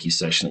 hour Reiki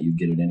session that you'd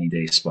get at any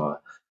day spa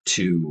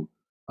to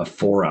a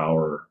 4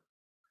 hour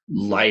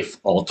life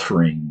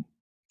altering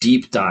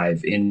deep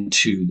dive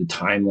into the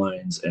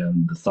timelines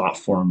and the thought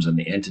forms and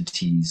the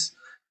entities.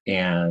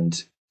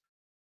 And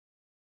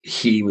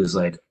he was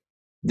like,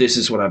 this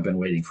is what I've been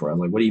waiting for. I'm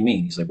like, what do you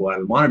mean? He's like, well,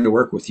 I wanted to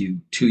work with you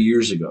 2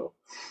 years ago,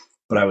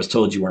 but I was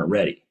told you weren't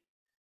ready.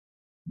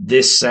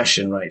 This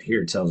session right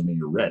here tells me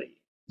you're ready.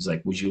 He's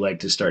like, would you like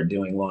to start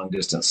doing long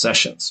distance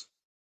sessions?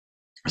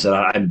 I said,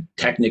 I'm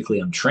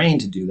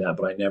trained to do that,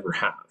 but I never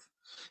have.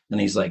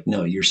 And he's like,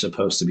 no, you're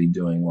supposed to be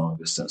doing long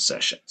distance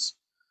sessions.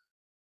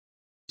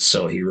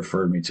 So he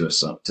referred me to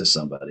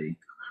somebody.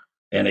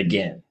 And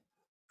again,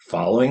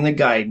 following the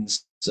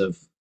guidance of,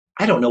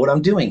 I don't know what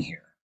I'm doing here.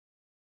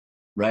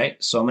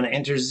 Right? So I'm going to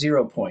enter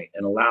 0 point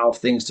and allow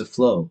things to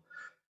flow.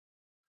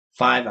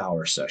 5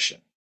 hour session,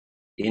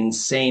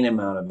 insane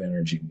amount of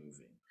energy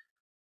moving,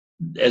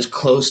 as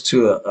close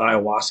to an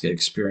ayahuasca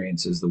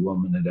experience as the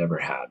woman had ever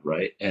had.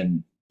 Right.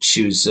 And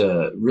she was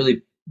a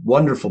really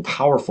wonderful,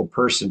 powerful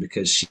person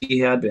because she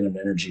had been an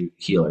energy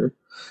healer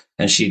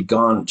and she'd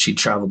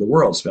traveled the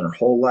world, spent her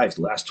whole life,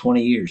 the last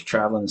 20 years,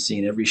 traveling and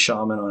seeing every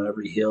shaman on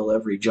every hill,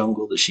 every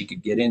jungle that she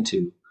could get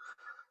into.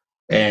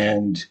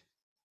 And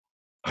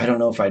I don't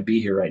know if I'd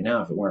be here right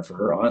now if it weren't for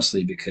her,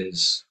 honestly,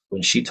 because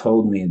when she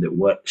told me that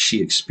what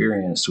she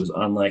experienced was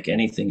unlike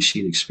anything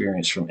she'd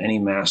experienced from any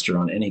master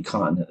on any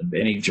continent of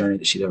any journey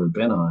that she'd ever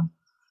been on,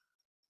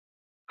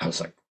 I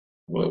was like,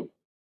 whoa,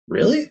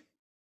 really?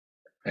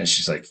 And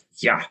she's like,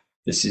 yeah,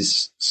 this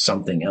is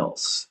something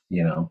else,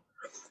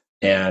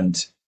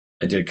 And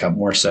I did a couple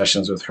more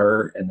sessions with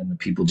her, and then the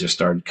people just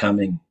started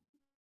coming,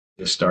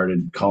 just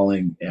started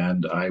calling,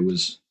 and I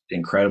was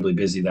incredibly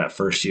busy that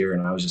first year,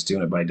 and I was just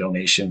doing it by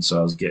donation. So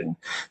I was getting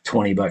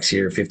 $20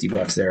 here,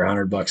 $50 there,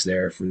 $100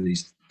 there for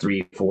these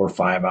 3, 4,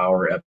 5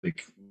 hour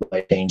epic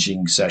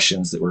life-changing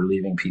sessions that were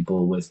leaving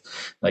people with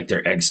like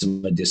their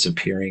eczema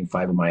disappearing,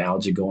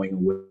 fibromyalgia going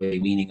away,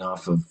 weaning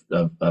off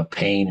of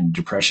pain and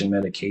depression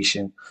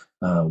medication.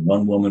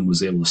 One woman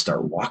was able to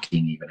start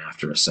walking even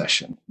after a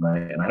session,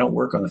 right? And I don't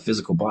work on the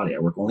physical body, I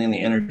work only on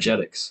the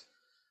energetics,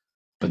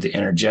 but the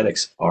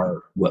energetics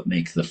are what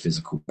make the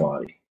physical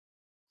body.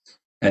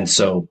 And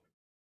so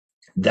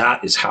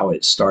that is how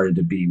it started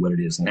to be what it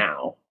is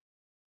now,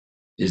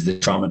 is the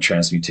trauma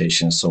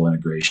transmutation soul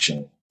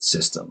integration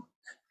system.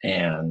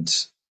 And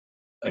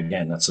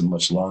again, that's a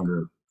much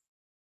longer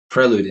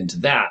prelude into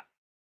that.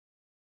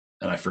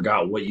 And I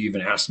forgot what you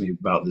even asked me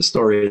about the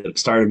story that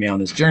started me on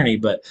this journey,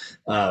 but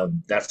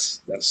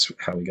that's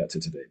how we got to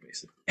today,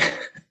 basically.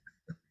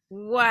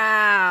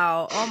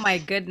 Wow. Oh my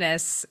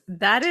goodness.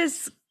 That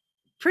is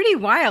pretty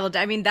wild.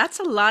 I mean, that's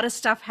a lot of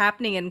stuff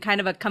happening in kind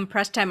of a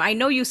compressed time. I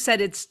know you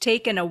said it's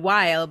taken a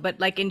while, but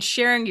like in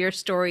sharing your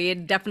story,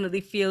 it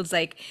definitely feels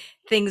like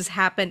things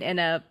happened in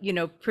a,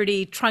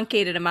 pretty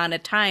truncated amount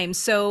of time.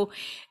 So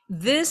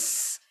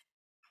this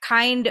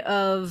kind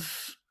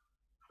of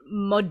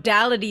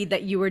modality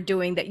that you were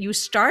doing, that you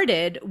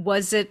started,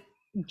 was it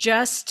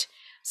just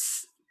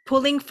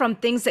pulling from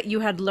things that you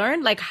had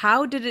learned? Like,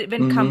 how did it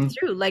even come Mm-hmm.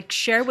 through? Like,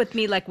 share with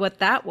me like what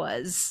that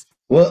was.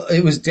 Well,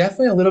 it was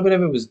definitely a little bit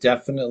of it was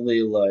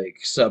definitely like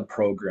sub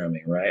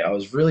programming, right? I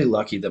was really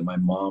lucky that my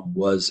mom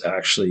was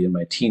actually in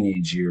my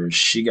teenage years,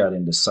 she got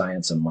into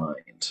science of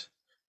mind,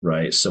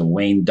 right? So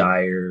Wayne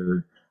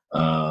Dyer,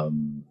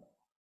 um,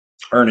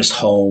 Ernest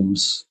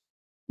Holmes,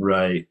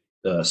 right?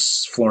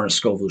 Florence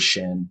Scovel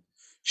Shinn.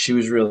 She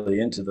was really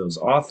into those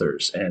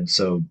authors. And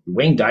so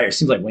Wayne Dyer, it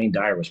seems like Wayne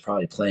Dyer was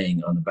probably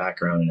playing on the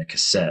background in a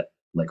cassette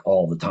like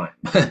all the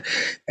time.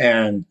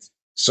 And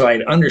so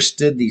I'd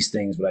understood these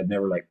things, but I'd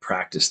never like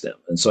practiced them.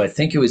 And so I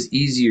think it was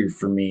easier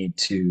for me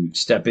to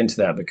step into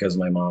that because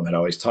my mom had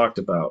always talked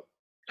about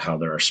how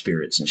there are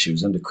spirits and she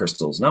was into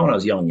crystals. Not when I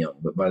was young,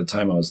 but by the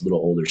time I was a little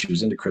older, she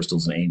was into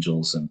crystals and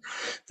angels and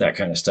that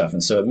kind of stuff.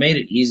 And so it made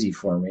it easy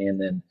for me.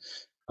 And then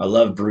I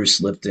love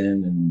Bruce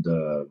Lipton and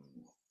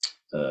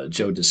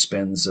Joe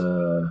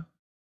Dispenza,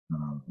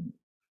 um,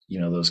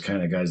 those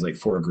kind of guys like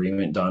For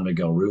Agreement, Don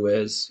Miguel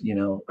Ruiz.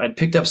 I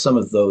picked up some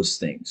of those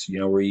things,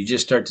 where you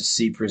just start to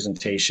see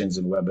presentations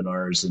and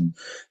webinars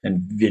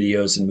and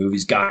videos and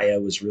movies. Gaia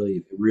was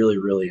really, really,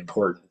 really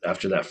important.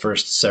 After that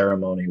first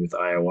ceremony with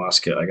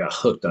ayahuasca, I got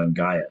hooked on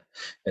Gaia.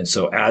 And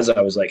so as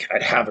I was like,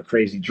 I'd have a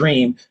crazy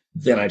dream,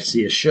 then I'd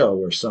see a show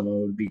where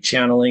someone would be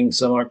channeling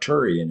some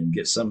Arcturian and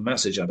get some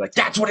message. I'm like,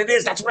 that's what it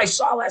is. That's what I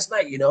saw last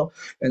night.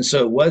 And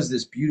so it was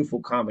this beautiful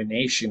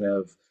combination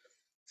of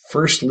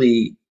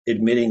firstly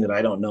admitting that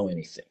I don't know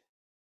anything.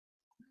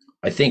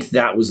 I think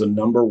that was the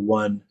number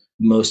one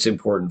most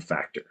important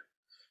factor.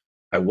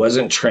 I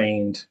wasn't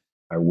trained,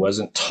 I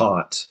wasn't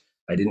taught,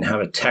 I didn't have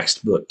a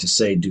textbook to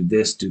say, do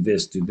this, do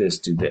this, do this,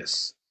 do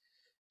this.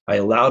 I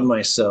allowed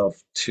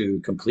myself to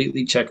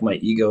completely check my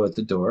ego at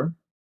the door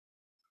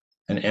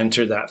and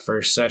enter that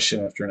first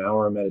session after an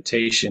hour of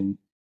meditation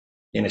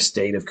in a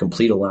state of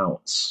complete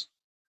allowance,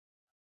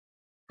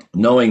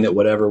 knowing that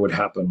whatever would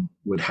happen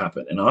would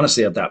happen. And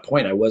honestly, at that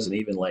point, I wasn't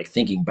even like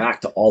thinking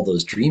back to all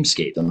those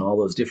dreamscapes and all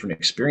those different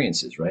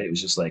experiences, right? It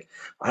was just like,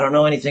 I don't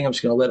know anything. I'm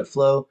just going to let it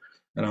flow.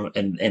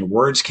 And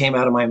words came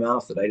out of my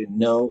mouth that I didn't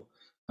know.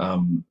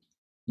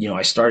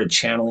 I started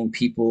channeling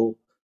people,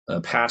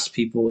 past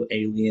people,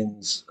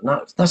 aliens,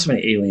 not so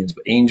many aliens,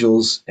 but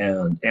angels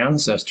and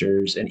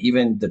ancestors, and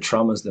even the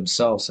traumas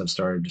themselves have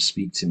started to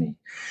speak to me.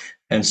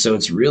 And so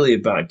it's really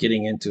about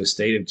getting into a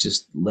state of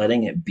just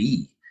letting it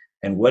be.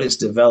 And what it's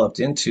developed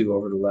into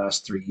over the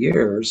last 3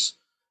 years,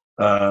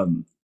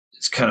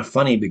 it's kind of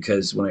funny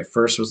because when I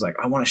first was like,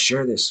 I want to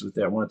share this with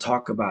you, I want to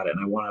talk about it,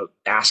 and I want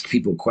to ask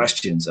people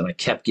questions, and I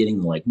kept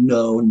getting like,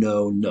 no,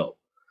 no, no,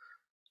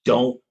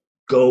 don't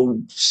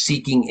go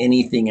seeking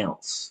anything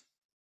else.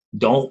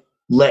 Don't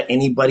let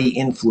anybody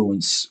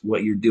influence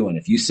what you're doing.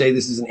 If you say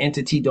this is an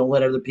entity, don't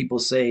let other people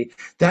say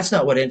that's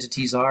not what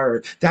entities are,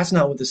 or that's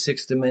not what the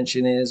sixth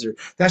dimension is, or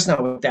that's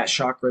not what that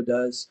chakra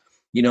does.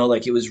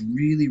 Like it was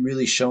really,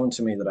 really shown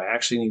to me that I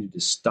actually needed to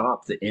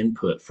stop the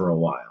input for a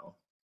while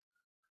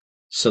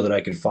so that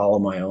I could follow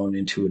my own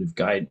intuitive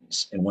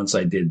guidance. And once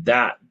I did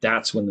that,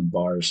 that's when the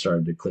bars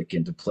started to click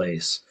into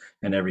place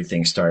and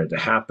everything started to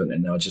happen.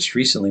 And now, just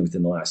recently,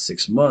 within the last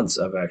 6 months,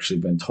 I've actually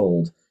been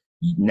told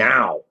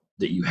now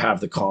that you have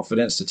the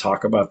confidence to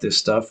talk about this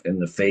stuff in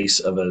the face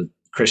of a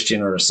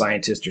Christian or a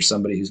scientist or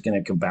somebody who's going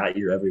to combat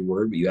your every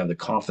word, but you have the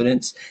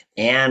confidence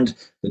and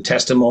the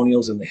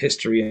testimonials and the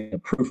history and the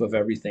proof of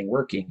everything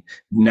working.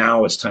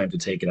 Now it's time to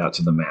take it out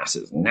to the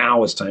masses.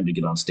 Now it's time to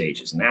get on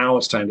stages. Now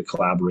it's time to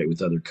collaborate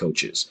with other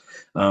coaches.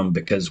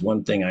 Because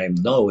one thing I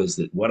know is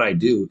that what I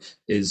do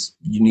is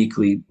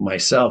uniquely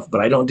myself,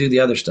 but I don't do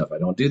the other stuff. I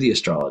don't do the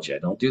astrology. I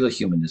don't do the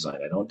human design.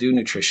 I don't do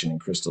nutrition and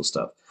crystal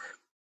stuff.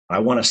 I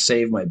want to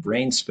save my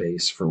brain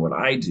space for what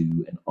I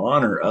do and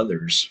honor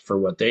others for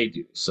what they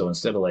do. So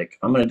instead of like,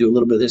 I'm going to do a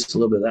little bit of this, a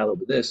little bit of that, a little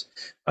bit of this,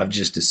 I've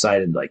just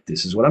decided like,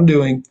 this is what I'm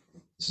doing.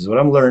 This is what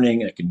I'm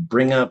learning. I can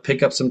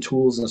pick up some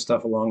tools and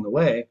stuff along the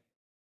way.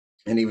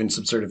 and even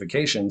some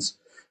certifications.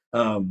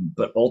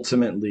 But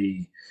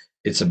ultimately,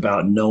 it's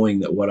about knowing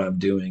that what I'm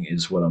doing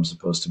is what I'm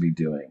supposed to be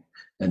doing.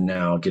 And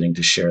now getting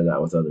to share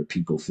that with other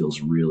people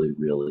feels really,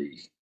 really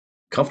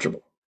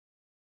comfortable.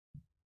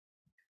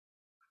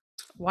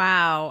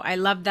 Wow, I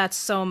love that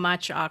so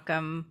much,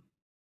 Occam.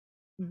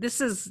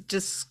 This is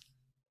just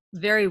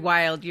very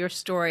wild, your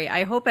story.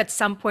 I hope at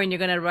some point you're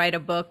going to write a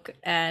book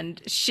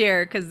and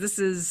share, because this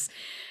is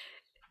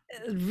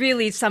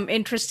really some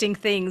interesting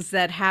things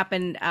that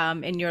happened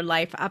in your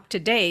life up to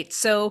date.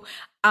 So,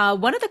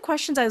 one of the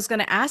questions I was going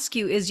to ask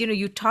you is,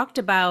 you talked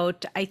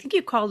about, I think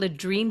you called it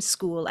dream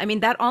school. I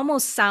mean, that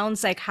almost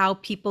sounds like how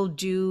people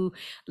do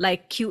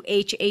like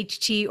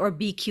QHHT or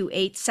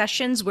BQ8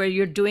 sessions, where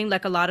you're doing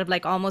like a lot of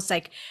like almost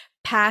like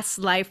past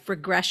life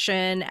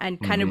regression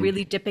and kind of Mhm.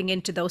 really dipping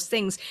into those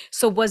things.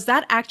 So, was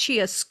that actually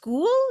a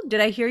school? Did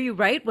I hear you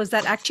right? Was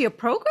that actually a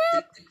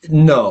program?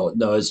 No,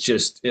 no, it's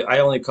just I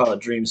only call it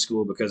dream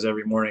school because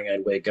every morning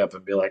I'd wake up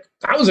and be like,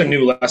 that was a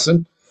new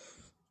lesson,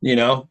 you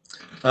know.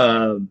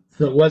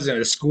 So it wasn't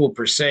a school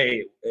per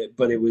se,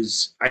 but it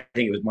was. I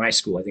think it was my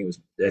school. I think it was.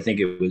 I think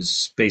it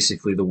was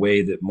basically the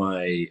way that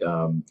my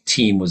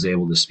team was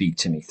able to speak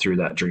to me through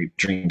that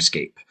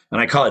dreamscape, and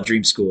I call it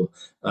dream school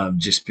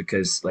just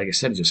because, like I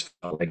said, it just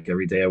felt like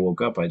every day I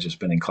woke up, I just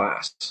been in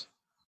class.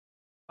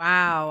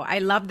 Wow, I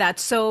love that.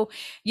 So,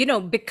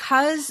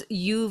 because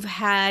you've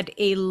had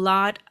a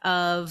lot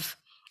of,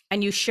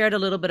 and you shared a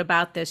little bit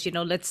about this,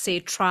 let's say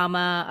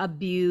trauma,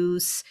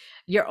 abuse,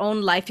 your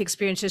own life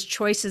experiences,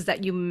 choices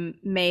that you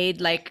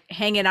made, like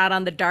hanging out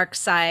on the dark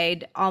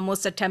side,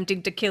 almost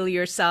attempting to kill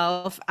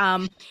yourself.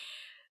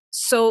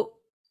 So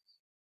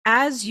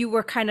as you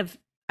were kind of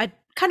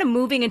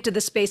moving into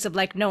the space of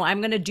like, no, I'm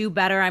going to do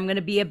better, I'm going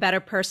to be a better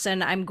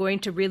person, I'm going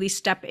to really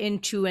step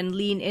into and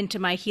lean into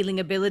my healing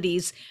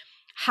abilities,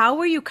 how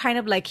were you kind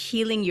of like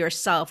healing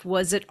yourself?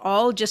 Was it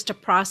all just a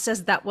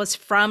process that was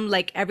from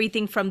like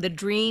everything from the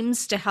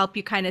dreams to help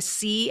you kind of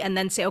see and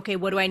then say, okay,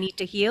 what do I need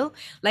to heal?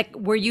 Like,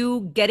 were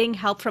you getting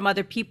help from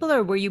other people,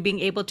 or were you being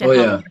able to Oh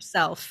help yeah,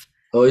 yourself?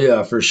 oh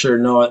yeah, for sure.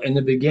 No, in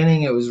the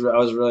beginning, it was I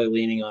was really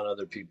leaning on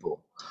other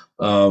people.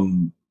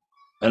 Um,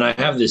 And I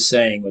have this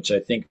saying, which I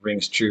think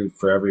rings true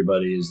for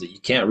everybody, is that you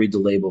can't read the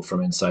label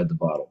from inside the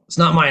bottle. It's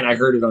not mine. I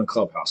heard it on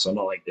Clubhouse. So I'm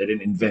not like, I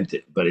didn't invent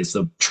it, but it's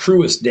the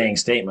truest dang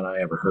statement I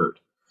ever heard.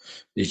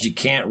 Is you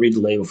can't read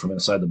the label from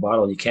inside the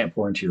bottle. You can't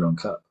pour into your own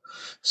cup.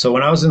 So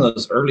when I was in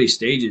those early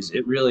stages,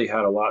 it really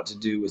had a lot to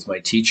do with my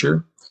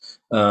teacher,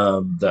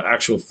 the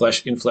actual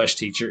flesh in flesh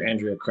teacher,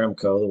 Andrea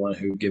Kremko, the one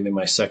who gave me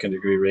my second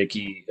degree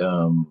Reiki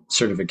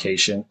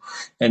certification,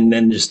 and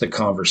then just the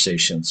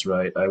conversations,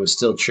 right? I was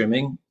still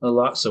trimming a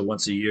lot. So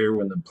once a year,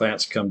 when the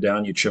plants come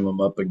down, you trim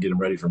them up and get them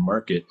ready for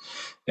market.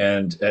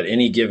 And at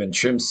any given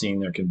trim scene,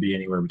 there can be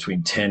anywhere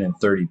between 10 and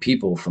 30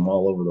 people from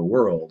all over the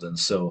world. And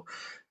so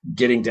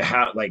getting to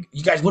have like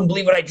you guys wouldn't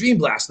believe what I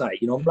dreamed last night,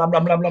 blah blah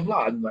blah blah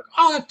blah. And I'm like,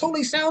 oh, that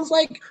totally sounds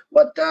like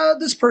what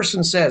this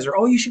person says, or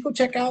oh, you should go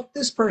check out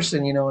this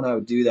person, and I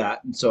would do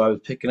that. And so I was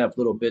picking up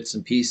little bits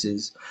and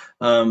pieces.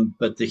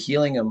 But the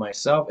healing of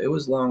myself, it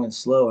was long and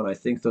slow, and I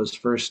think those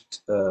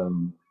first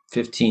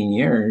 15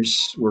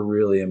 years were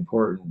really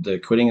important. The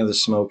quitting of the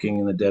smoking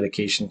and the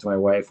dedication to my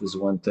wife was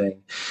one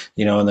thing,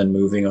 and then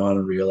moving on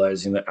and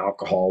realizing that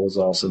alcohol was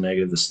also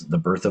negative. The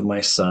birth of my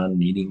son,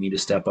 needing me to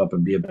step up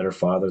and be a better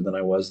father than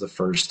I was the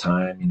first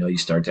time. You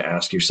start to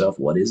ask yourself,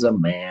 what is a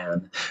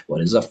man?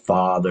 What is a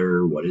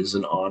father? What is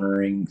an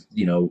honoring,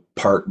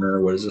 partner?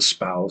 What is a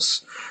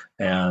spouse?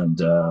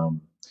 And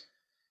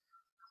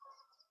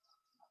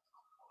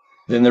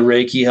then the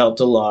Reiki helped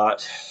a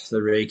lot. The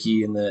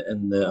Reiki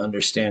and the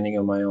understanding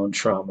of my own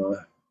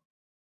trauma.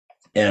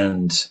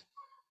 And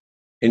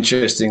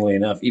interestingly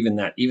enough, even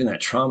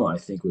that trauma, I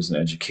think, was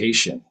an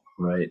education,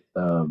 right?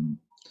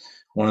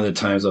 One of the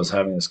times I was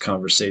having this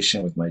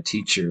conversation with my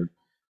teacher,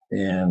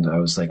 and I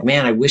was like,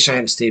 man, I wish I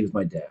had stayed with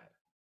my dad.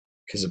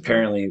 Because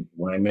apparently,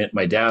 when I met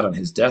my dad on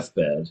his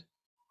deathbed,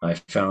 I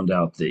found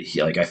out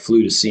that I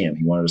flew to see him.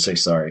 He wanted to say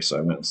sorry. So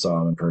I went and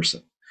saw him in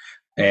person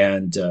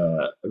and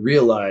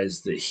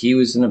realized that he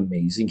was an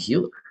amazing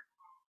healer.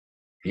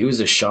 He was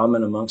a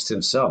shaman amongst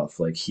himself.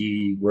 Like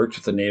he worked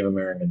with the Native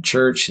American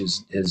church.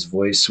 His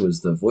voice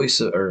was the voice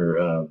of,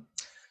 or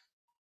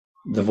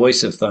the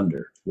voice of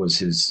thunder was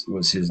his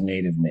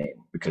native name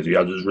because he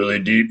had this really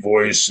deep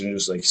voice and it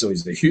was like so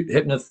he's the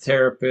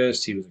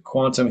hypnotherapist, he was a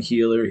quantum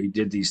healer, he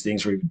did these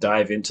things where he would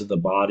dive into the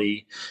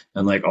body,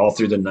 and like all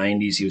through the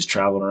 90s he was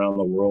traveling around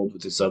the world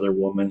with this other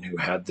woman who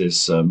had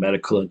this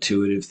medical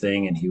intuitive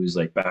thing, and he was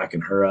like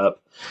backing her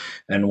up.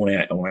 And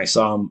when I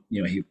saw him,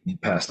 he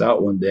passed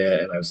out one day,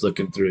 and I was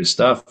looking through his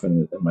stuff,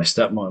 and my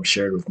stepmom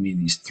shared with me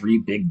these three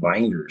big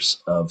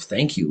binders of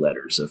thank you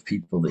letters of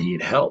people that he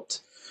had helped.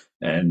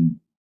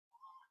 And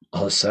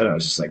all of a sudden I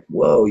was just like,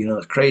 whoa,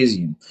 it's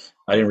crazy. And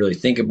I didn't really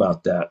think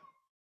about that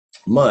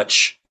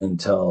much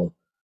until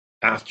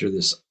after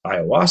this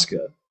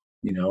ayahuasca,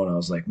 and I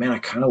was like, man, I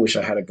kind of wish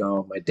I had gone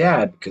with my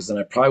dad, because then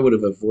I probably would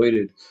have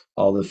avoided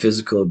all the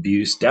physical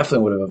abuse,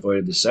 definitely would have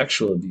avoided the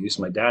sexual abuse.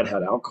 My dad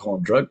had alcohol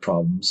and drug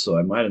problems, so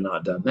I might have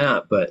not done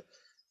that. But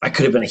I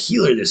could have been a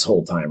healer this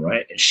whole time,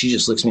 right? And she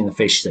just looks me in the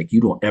face. She's like,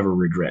 you don't ever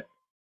regret.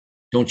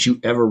 Don't you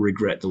ever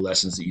regret the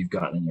lessons that you've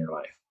gotten in your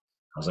life.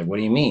 I was like, what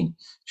do you mean?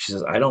 She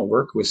says, I don't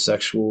work with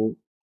sexual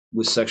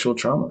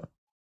trauma.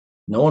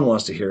 No one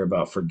wants to hear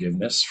about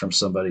forgiveness from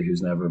somebody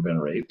who's never been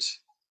raped.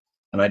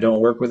 And I don't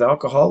work with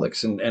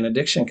alcoholics and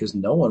addiction because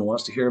no one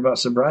wants to hear about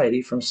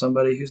sobriety from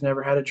somebody who's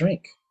never had a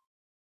drink.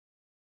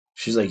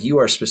 She's like, you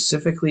are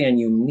specifically and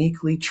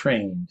uniquely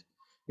trained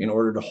in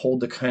order to hold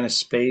the kind of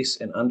space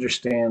and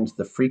understand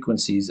the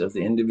frequencies of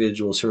the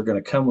individuals who are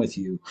going to come with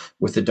you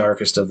with the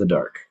darkest of the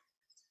dark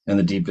and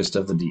the deepest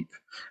of the deep.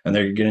 And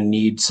they're going to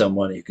need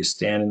someone who can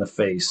stand in the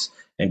face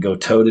and go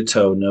toe to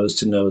toe, nose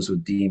to nose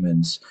with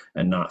demons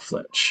and not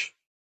flinch.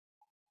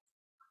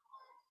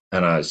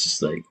 And I was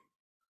just like,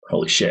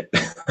 holy shit.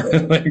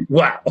 Like,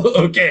 wow,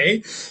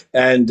 okay.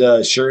 And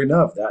sure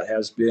enough, that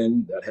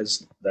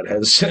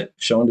has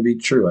shown to be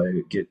true.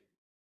 I get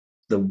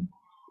the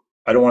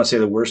I don't want to say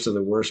the worst of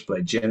the worst, but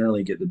I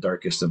generally get the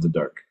darkest of the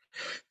dark.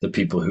 The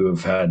people who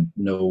have had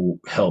no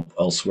help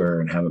elsewhere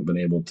and haven't been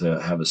able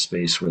to have a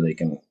space where they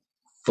can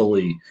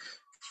fully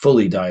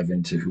fully dive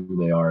into who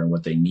they are and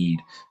what they need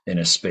in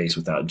a space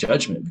without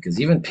judgment, because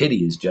even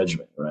pity is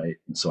judgment, right?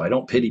 And so I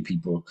don't pity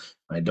people.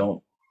 I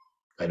don't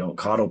i don't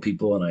coddle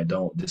people, and I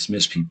don't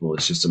dismiss people.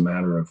 It's just a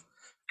matter of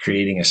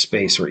creating a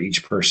space where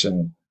each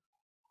person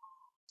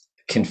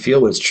can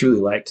feel what it's truly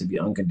like to be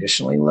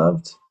unconditionally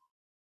loved,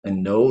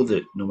 and know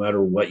that no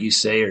matter what you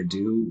say or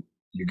do,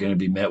 you're going to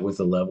be met with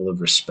a level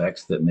of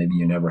respect that maybe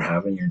you never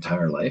have in your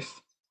entire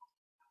life,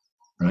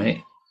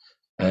 right?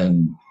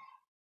 And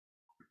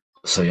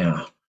so,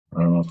 yeah, I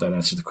don't know if that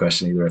answered the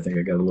question either. I think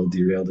I got a little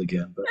derailed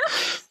again, but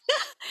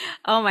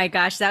Oh my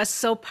gosh, that's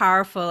so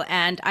powerful.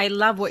 And I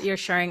love what you're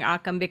sharing,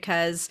 Akam,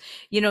 because,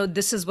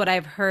 this is what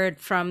I've heard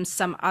from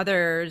some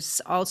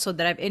others also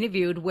that I've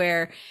interviewed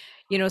where,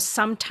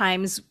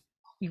 sometimes,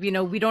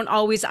 we don't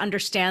always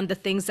understand the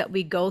things that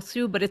we go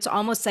through, but it's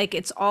almost like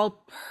it's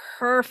all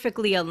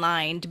perfectly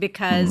aligned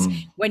because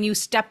mm-hmm, when you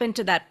step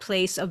into that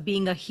place of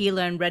being a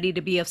healer and ready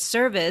to be of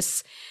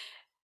service,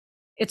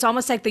 it's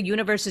almost like the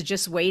universe is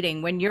just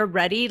waiting. When you're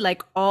ready,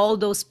 like all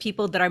those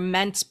people that are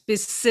meant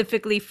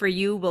specifically for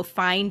you will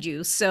find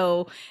you.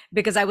 So,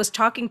 because I was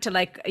talking to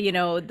like,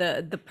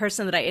 the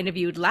person that I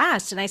interviewed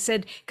last, and I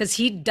said, because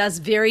he does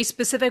very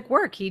specific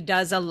work, he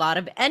does a lot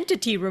of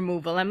entity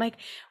removal. I'm like,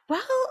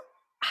 well,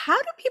 how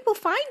do people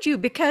find you?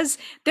 Because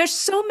there's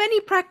so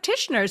many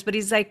practitioners, but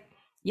he's like,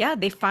 yeah,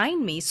 they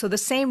find me. So the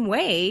same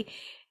way,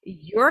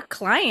 your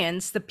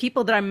clients, the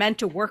people that are meant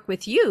to work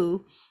with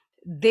you,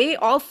 they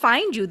all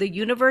find you. The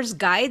universe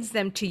guides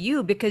them to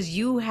you because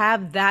you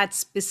have that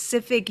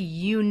specific,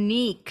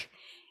 unique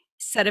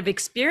set of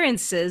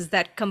experiences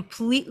that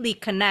completely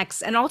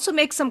connects and also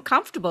makes them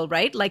comfortable,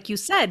 right? Like you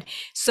said.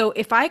 So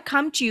if I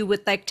come to you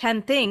with like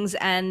 10 things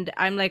and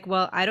I'm like,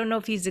 well, I don't know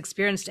if he's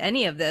experienced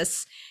any of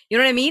this. You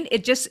know what I mean?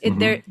 It just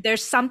mm-hmm,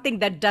 there's something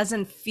that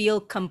doesn't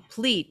feel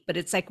complete, but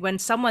it's like when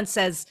someone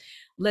says,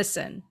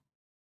 listen,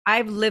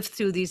 I've lived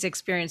through these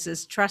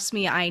experiences. Trust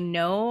me, I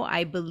know,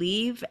 I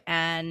believe,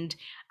 and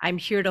I'm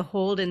here to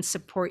hold and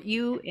support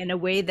you in a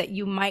way that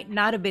you might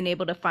not have been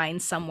able to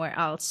find somewhere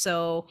else.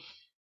 So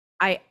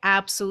I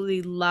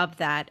absolutely love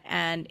that.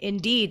 And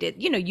indeed,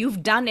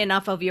 you've done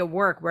enough of your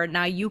work where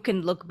now you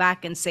can look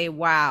back and say,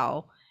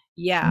 wow,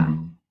 yeah,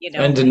 mm-hmm.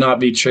 And to like, not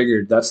be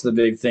triggered. That's the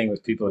big thing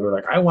with people who are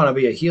like, I want to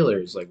be a healer.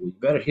 It's like, well, you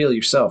better heal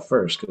yourself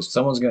first, because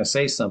someone's going to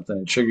say something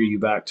and trigger you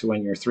back to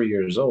when you're 3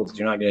 years old.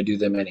 You're not going to do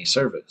them any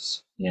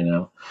service, you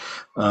know?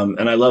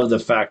 And I love the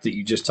fact that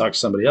you just talked to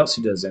somebody else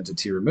who does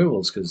entity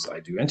removals, because I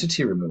do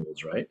entity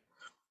removals, right?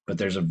 But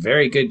there's a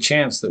very good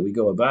chance that we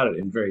go about it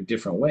in very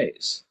different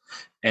ways.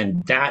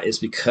 And that is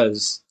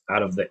because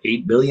out of the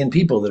 8 billion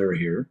people that are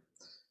here,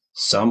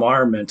 some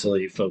are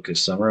mentally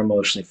focused, some are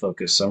emotionally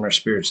focused, some are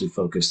spiritually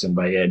focused. And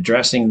by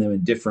addressing them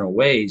in different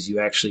ways, you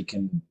actually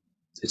can,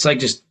 it's like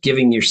just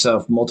giving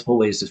yourself multiple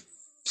ways to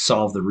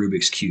solve the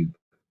Rubik's Cube,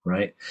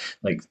 right?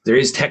 Like there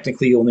is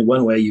technically only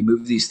one way. You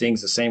move these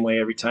things the same way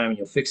every time and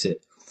you'll fix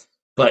it,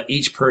 but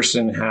each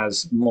person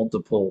has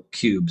multiple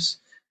cubes,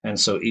 and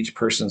so each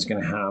person's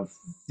going to have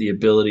the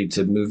ability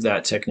to move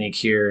that technique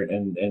here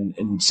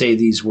and say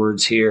these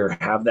words here,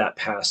 have that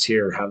past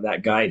here, have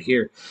that guide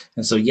here.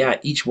 And so yeah,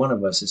 each one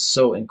of us is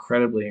so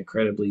incredibly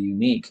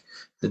unique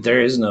that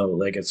there is no,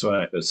 like, it's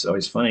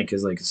always funny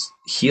because like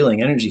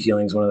healing, energy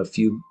healing is one of the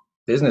few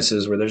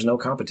businesses where there's no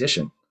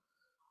competition,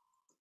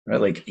 right?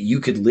 Like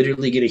you could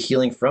literally get a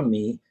healing from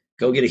me,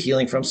 go get a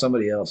healing from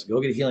somebody else, go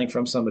get a healing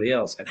from somebody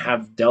else, and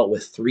have dealt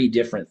with three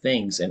different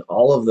things, and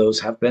all of those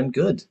have been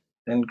good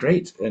and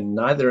great, and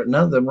none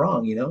of them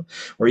wrong, you know.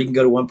 Or you can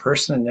go to one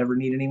person and never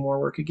need any more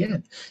work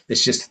again.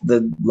 It's just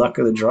the luck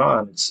of the draw,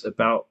 and it's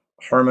about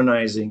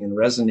harmonizing and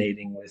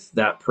resonating with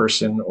that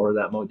person or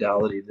that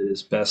modality that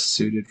is best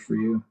suited for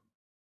you.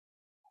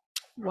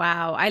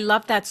 wow, I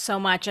love that so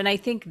much. And I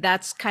think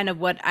that's kind of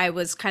what I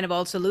was kind of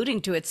also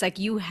alluding to. It's like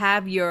you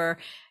have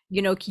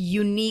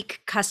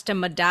unique custom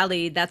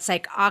modality that's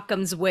like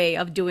Occam's way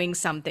of doing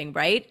something,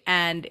 right?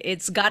 And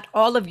it's got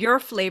all of your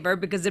flavor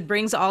because it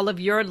brings all of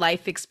your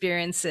life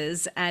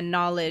experiences and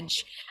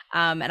knowledge.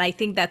 And I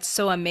think that's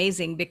so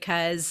amazing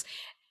because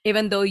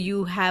even though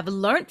you have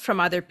learned from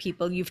other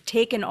people, you've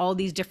taken all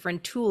these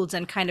different tools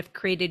and kind of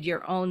created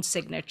your own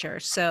signature.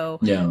 So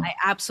Yeah. I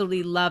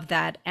absolutely love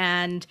that.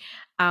 And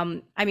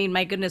I mean,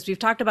 my goodness, we've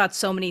talked about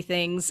so many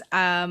things.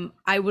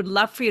 I would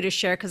love for you to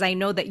share because I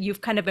know that you've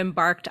kind of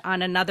embarked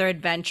on another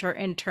adventure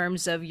in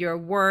terms of your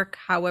work,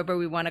 however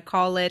we want to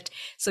call it.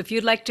 So if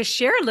you'd like to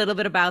share a little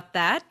bit about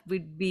that,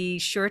 we'd be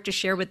sure to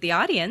share with the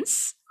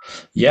audience.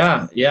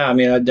 Yeah, yeah. I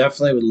mean, I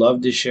definitely would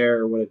love to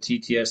share what a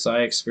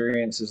TTSI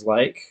experience is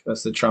like.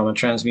 That's the trauma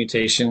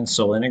transmutation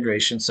soul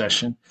integration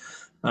session.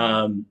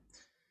 Um,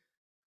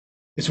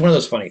 it's one of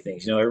those funny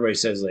things, everybody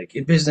says like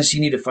in business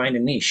you need to find a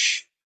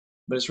niche,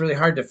 but it's really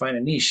hard to find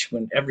a niche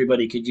when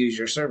everybody could use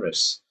your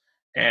service.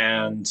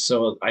 And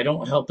so I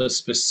don't help a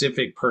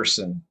specific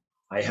person.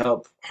 I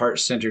help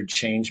heart-centered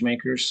change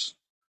makers.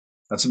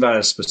 That's about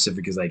as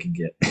specific as I can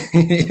get.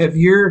 If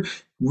you're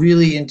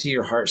really into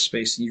your heart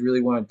space and you really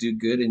want to do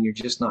good and you're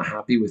just not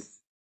happy with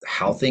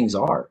how things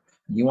are,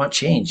 you want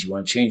change. You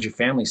want to change your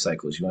family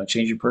cycles. You want to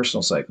change your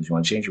personal cycles. You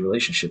want to change your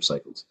relationship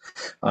cycles.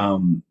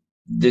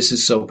 This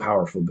is so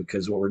powerful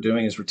because what we're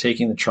doing is we're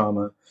taking the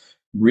trauma,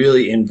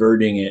 really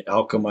inverting it,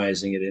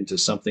 alchemizing it into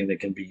something that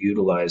can be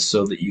utilized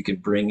so that you can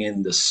bring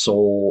in the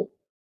soul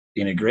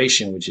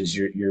integration, which is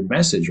your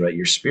message, right?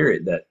 Your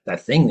spirit,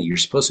 that thing that you're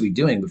supposed to be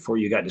doing before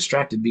you got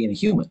distracted being a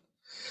human,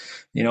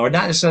 or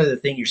not necessarily the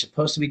thing you're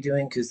supposed to be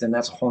doing, because then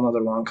that's a whole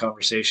nother long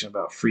conversation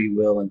about free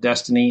will and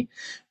destiny.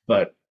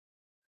 But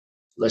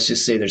let's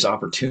just say there's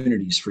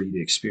opportunities for you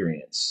to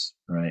experience,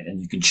 right?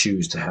 And you can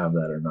choose to have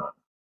that or not.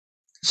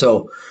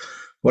 So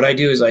what I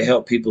do is I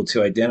help people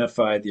to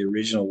identify the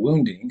original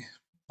wounding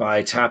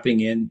by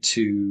tapping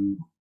into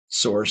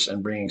source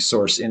and bringing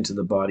source into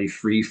the body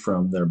free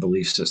from their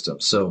belief system.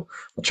 So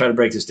I'll try to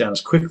break this down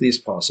as quickly as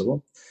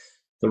possible.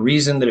 The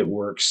reason that it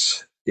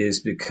works is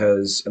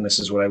because, and this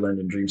is what I learned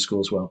in dream school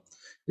as well,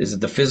 is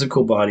that the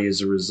physical body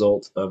is a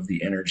result of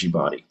the energy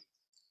body.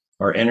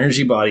 Our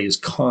energy body is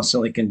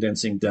constantly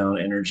condensing down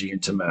energy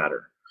into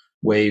matter,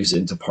 waves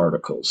into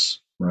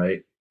particles,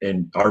 right?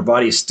 And our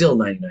body is still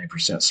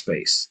 99%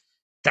 space.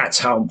 That's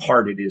how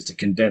hard it is to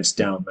condense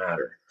down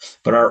matter.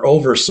 But our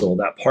oversoul,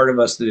 that part of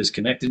us that is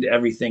connected to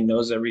everything,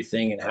 knows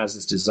everything, and has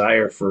this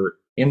desire for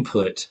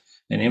input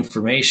and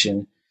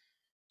information,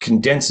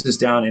 condenses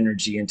down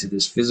energy into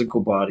this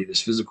physical body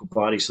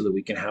so that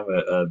we can have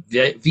a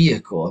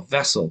vehicle, a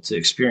vessel to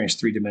experience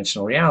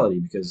three-dimensional reality.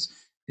 Because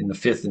in the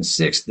fifth and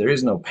sixth, there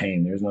is no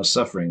pain, there's no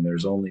suffering,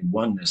 there's only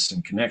oneness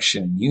and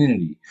connection and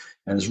unity.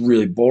 And it's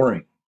really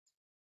boring.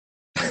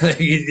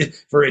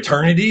 For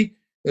eternity,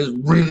 it's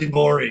really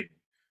boring,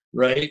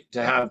 right?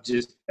 To have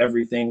just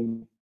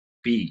everything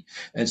be.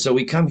 And so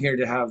we come here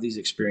to have these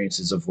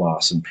experiences of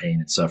loss and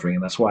pain and suffering.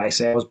 And that's why I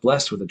say I was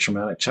blessed with a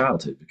traumatic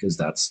childhood, because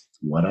that's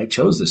what I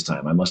chose this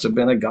time. I must have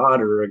been a god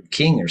or a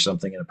king or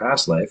something in a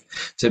past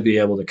life to be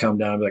able to come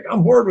down and be like,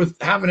 I'm bored with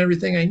having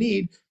everything I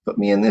need. Put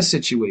me in this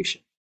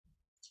situation.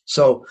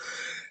 So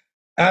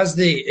as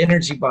the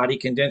energy body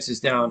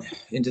condenses down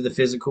into the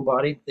physical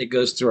body, it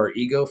goes through our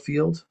ego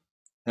field.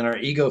 And our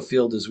ego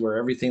field is where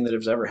everything that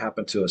has ever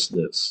happened to us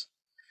lives.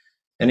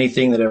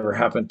 Anything that ever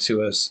happened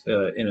to us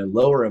in a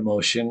lower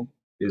emotion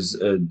is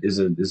a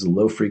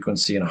low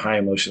frequency, and a high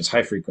emotion is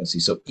high frequency.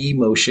 So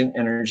emotion,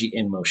 energy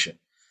in motion.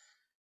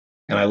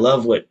 And I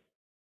love what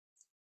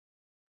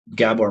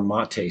Gabor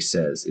Mate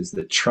says, is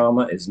that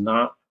trauma is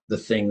not the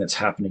thing that's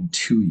happening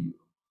to you.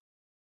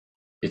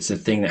 It's the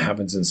thing that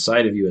happens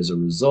inside of you as a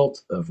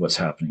result of what's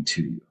happening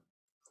to you.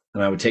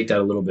 And I would take that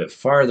a little bit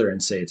farther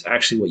and say it's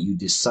actually what you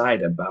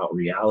decide about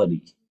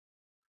reality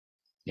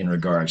in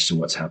regards to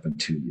what's happened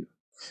to you.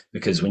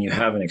 Because when you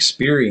have an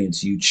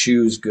experience, you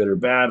choose good or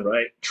bad,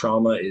 right?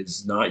 Trauma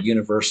is not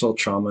universal.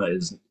 Trauma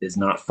is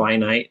not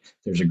finite.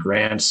 There's a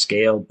grand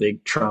scale,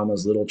 big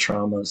traumas, little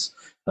traumas,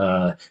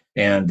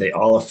 and they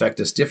all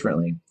affect us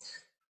differently.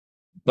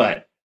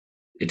 But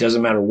it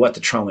doesn't matter what the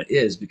trauma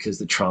is, because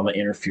the trauma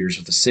interferes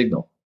with the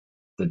signal.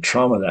 The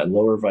trauma, that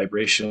lower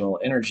vibrational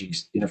energy,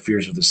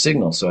 interferes with the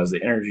signal. So as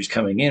the energy is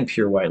coming in,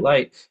 pure white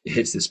light, it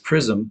hits this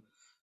prism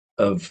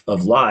of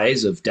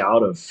lies, of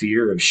doubt, of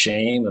fear, of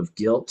shame, of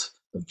guilt,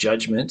 of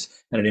judgment,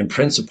 and it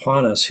imprints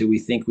upon us who we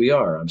think we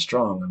are. I'm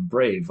strong, I'm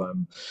brave,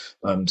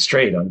 I'm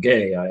straight, I'm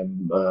gay,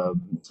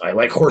 I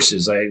like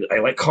horses, I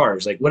like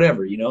cars, like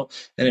whatever,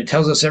 and it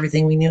tells us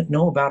everything we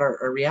know about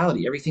our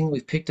reality. Everything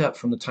we've picked up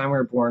from the time we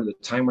were born to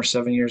the time we're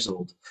 7 years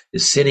old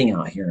is sitting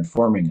out here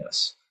informing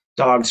us.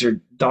 Dogs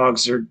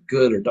are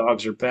good or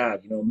dogs are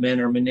bad. Men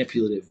are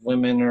manipulative,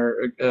 women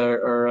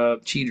are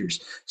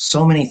cheaters.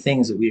 So many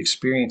things that we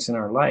experience in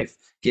our life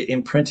get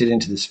imprinted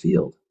into this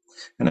field,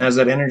 and as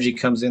that energy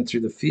comes in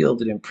through the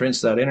field, it imprints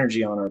that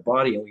energy on our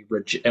body,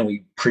 and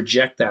we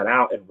project that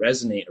out and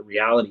resonate a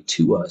reality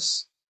to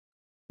us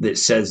that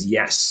says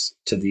yes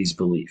to these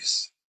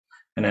beliefs.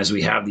 And as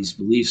we have these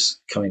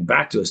beliefs coming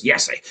back to us,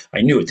 yes,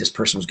 I knew it. This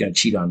person was going to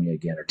cheat on me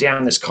again, or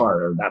damn this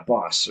car, or that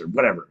boss, or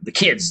whatever, the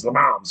kids, the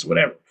moms,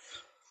 whatever.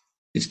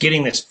 It's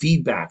getting this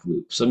feedback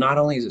loop. So not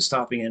only is it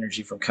stopping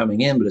energy from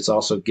coming in, but it's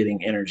also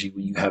getting energy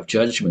when you have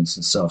judgments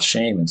and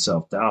self-shame and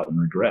self-doubt and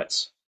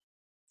regrets.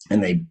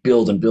 And they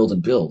build and build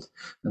and build.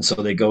 And so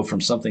they go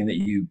from something that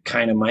you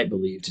kind of might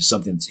believe to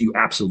something that you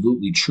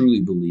absolutely,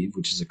 truly believe,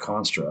 which is a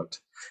construct.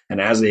 And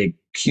as they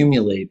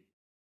accumulate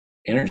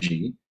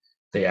energy,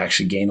 they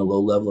actually gain a low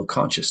level of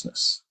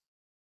consciousness.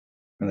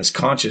 And this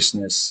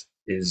consciousness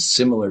is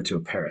similar to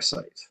a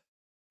parasite.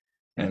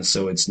 And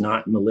so it's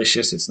not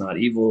malicious, it's not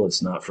evil,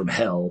 it's not from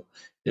hell.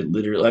 It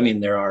literally, I mean,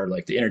 there are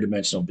like the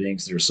interdimensional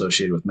beings that are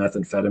associated with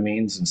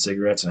methamphetamines and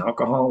cigarettes and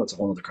alcohol. That's a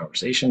whole other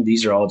conversation.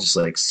 These are all just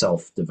like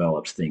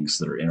self-developed things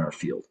that are in our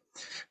field.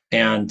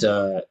 And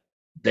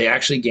they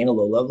actually gain a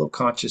low level of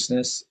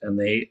consciousness, and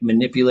they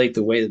manipulate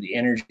the way that the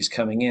energy is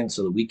coming in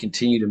so that we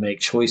continue to make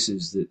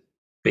choices that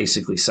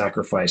basically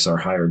sacrifice our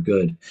higher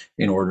good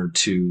in order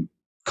to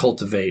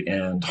cultivate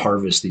and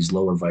harvest these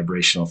lower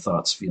vibrational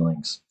thoughts,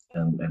 feelings,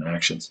 and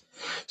actions.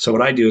 So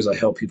what I do is I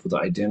help people to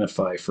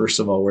identify, first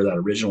of all, where that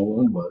original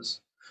wound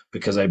was,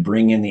 because I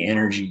bring in the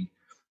energy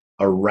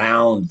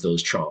around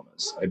those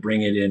traumas. I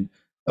bring it in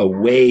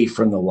away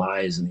from the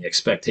lies and the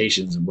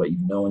expectations of what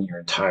you've known your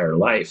entire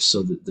life,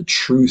 so that the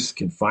truth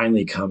can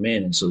finally come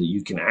in, and so that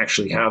you can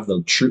actually have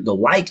the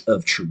light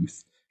of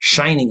truth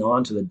shining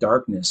onto the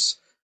darkness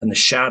and the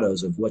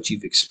shadows of what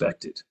you've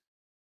expected.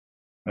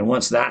 And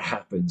once that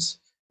happens,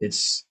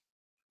 it's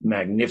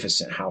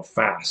magnificent how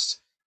fast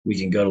we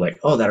can go to like,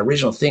 oh, that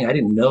original thing. I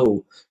didn't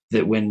know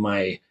that when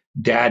my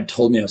dad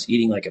told me I was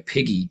eating like a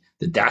piggy,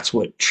 that that's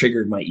what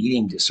triggered my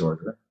eating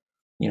disorder.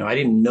 You know, I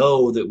didn't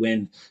know that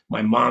when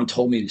my mom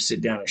told me to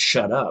sit down and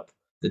shut up,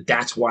 that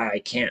that's why I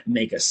can't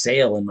make a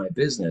sale in my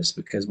business,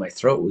 because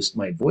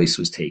my voice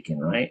was taken,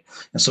 right?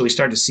 And so we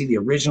start to see the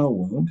original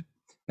wound.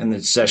 And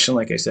the session,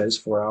 like I said, is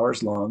 4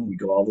 hours long. We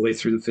go all the way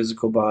through the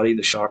physical body,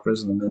 the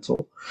chakras, and the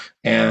mental.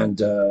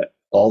 And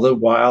all the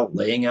while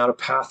laying out a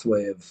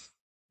pathway of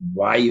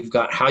how you've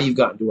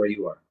gotten to where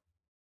you are.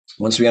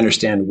 Once we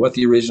understand what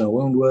the original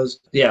wound was,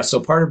 yeah. So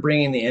part of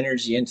bringing the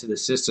energy into the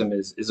system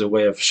is a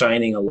way of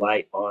shining a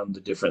light on the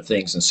different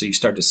things, and so you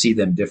start to see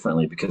them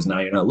differently, because now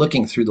you're not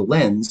looking through the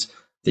lens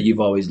that you've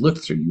always looked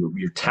through.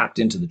 You're tapped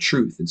into the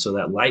truth, and so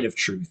that light of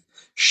truth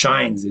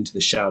shines into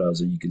the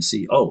shadows, and you can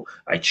see, oh,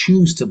 I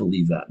choose to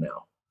believe that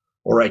now,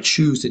 or I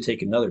choose to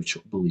take another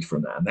belief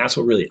from that, and that's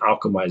what really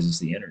alchemizes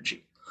the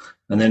energy.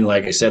 And then,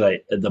 like I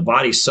said, the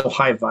body's so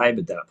high vibe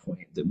at that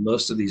point that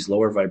most of these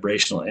lower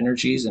vibrational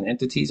energies and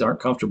entities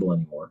aren't comfortable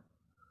anymore.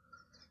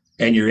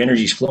 And your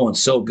energy's flowing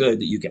so good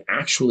that you can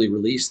actually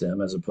release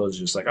them, as opposed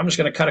to just like, I'm just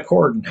going to cut a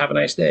cord and have a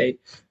nice day.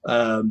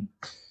 And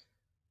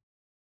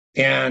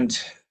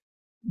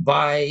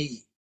by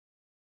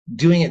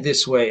doing it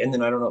this way, and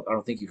then I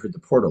don't think you heard the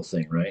portal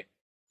thing, right?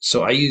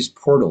 So I use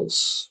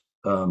portals.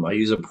 I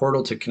use a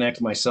portal to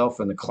connect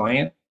myself and the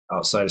client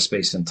outside of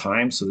space and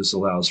time. So this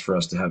allows for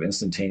us to have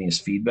instantaneous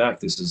feedback.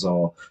 This is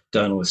all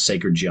done with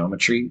sacred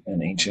geometry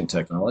and ancient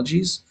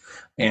technologies.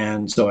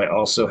 And so I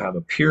also have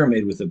a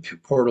pyramid with a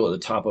portal at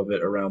the top of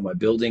it around my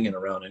building and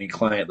around any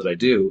client that I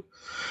do.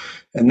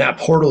 And that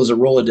portal is a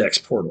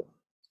Rolodex portal.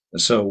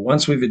 So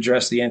once we've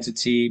addressed the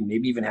entity,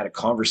 maybe even had a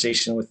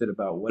conversation with it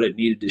about what it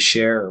needed to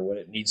share or what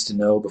it needs to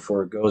know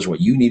before it goes,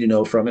 what you need to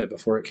know from it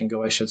before it can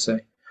go, I should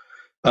say.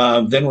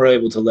 Then we're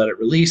able to let it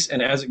release. And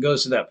as it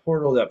goes to that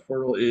portal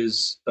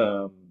is,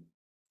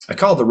 I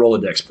call it the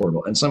Rolodex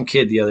portal. And some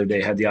kid the other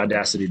day had the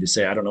audacity to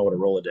say, I don't know what a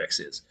Rolodex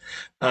is.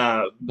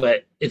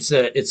 But it's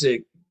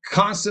a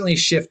constantly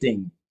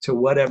shifting to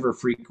whatever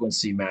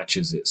frequency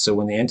matches it. So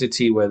when the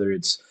entity, whether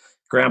it's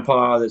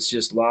grandpa that's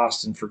just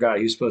lost and forgot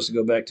he was supposed to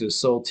go back to his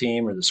soul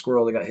team, or the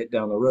squirrel that got hit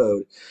down the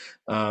road,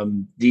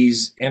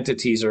 these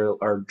entities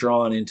are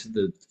drawn into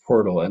the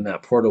portal, and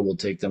that portal will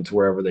take them to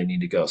wherever they need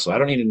to go. So I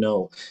don't need to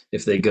know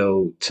if they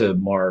go to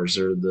Mars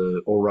or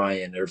the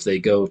Orion, or if they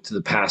go to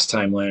the past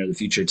timeline or the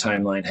future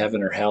timeline,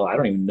 heaven or hell. I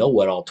don't even know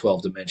what all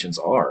 12 dimensions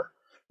are,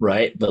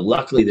 right? But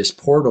luckily this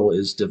portal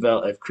is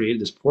developed. I've created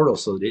this portal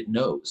so that it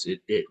knows.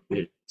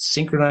 It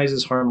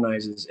synchronizes,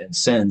 harmonizes, and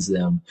sends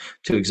them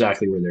to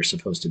exactly where they're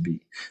supposed to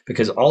be,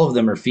 because all of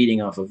them are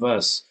feeding off of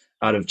us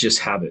out of just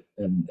habit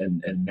and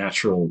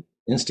natural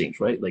instinct,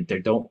 right? Like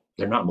they're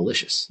not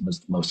malicious.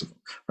 Most of them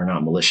are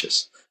not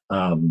malicious.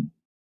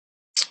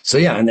 So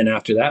yeah, and then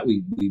after that,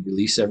 we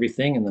release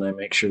everything, and then I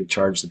make sure to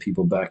charge the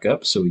people back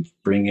up. So we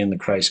bring in the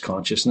Christ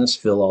consciousness,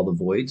 fill all the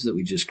voids that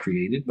we just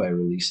created by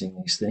releasing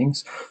these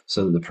things,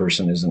 so that the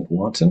person isn't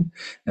wanting.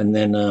 And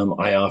then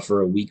I offer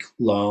a week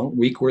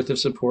worth of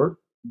support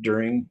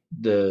during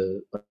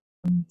the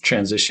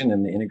transition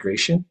and the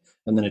integration,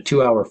 and then a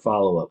 2-hour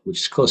follow-up, which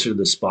is closer to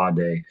the spa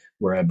day,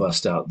 where I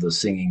bust out the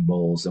singing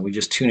bowls and we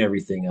just tune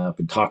everything up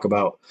and talk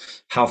about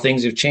how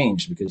things have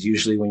changed. Because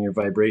usually when your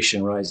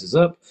vibration rises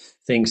up,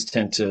 things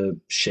tend to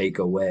shake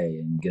away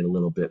and get a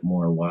little bit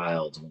more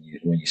wild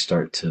when you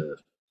start to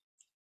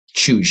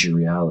choose your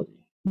reality,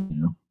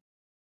 you know.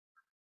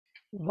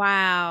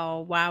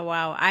 Wow, wow,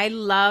 wow. I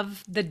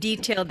love the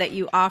detail that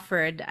you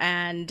offered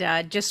and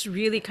just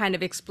really kind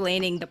of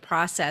explaining the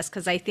process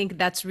because I think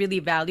that's really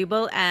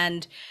valuable.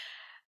 And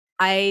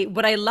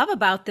what I love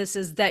about this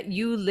is that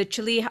you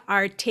literally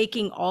are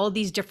taking all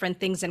these different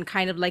things and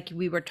kind of like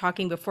we were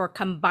talking before,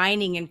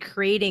 combining and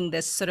creating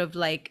this sort of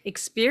like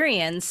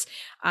experience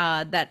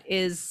that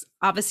is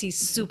obviously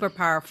super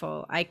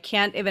powerful. I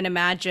can't even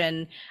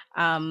imagine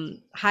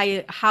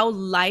how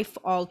life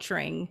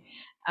altering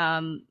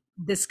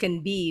this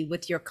can be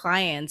with your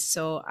clients.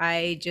 So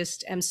I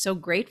just am so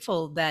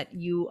grateful that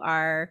you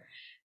are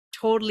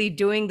totally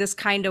doing this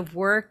kind of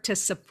work to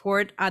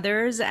support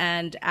others.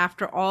 And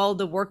after all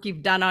the work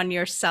you've done on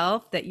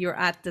yourself, that you're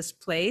at this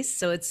place.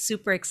 So it's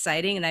super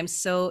exciting. And I'm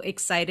so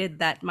excited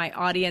that my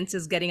audience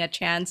is getting a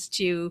chance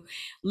to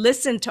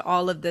listen to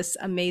all of this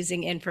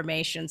amazing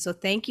information. So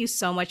thank you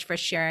so much for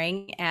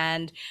sharing.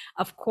 And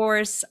of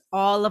course,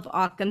 all of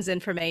Occam's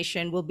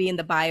information will be in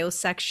the bio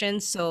section.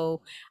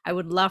 So I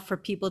would love for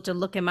people to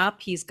look him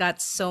up. He's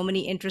got so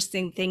many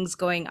interesting things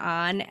going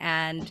on.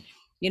 And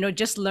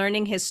just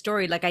learning his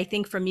story. Like, I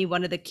think for me,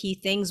 one of the key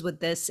things with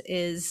this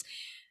is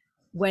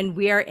when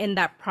we are in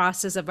that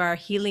process of our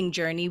healing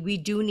journey, we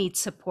do need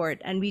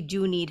support and we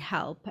do need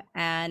help.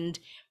 And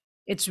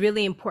it's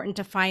really important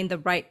to find the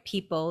right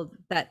people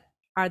that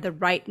are the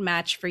right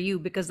match for you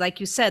because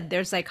like you said,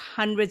 there's like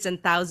hundreds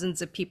and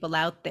thousands of people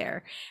out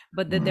there,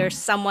 but that there's Mhm.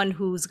 someone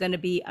who's going to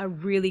be a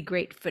really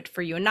great fit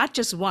for you, and not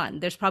just one.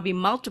 There's probably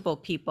multiple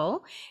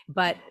people,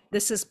 but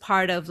this is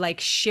part of like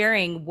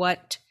sharing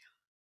what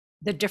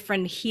the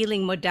different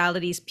healing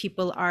modalities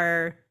people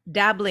are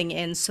dabbling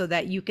in so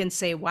that you can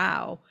say,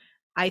 wow,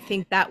 I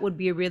think that would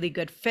be a really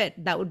good fit.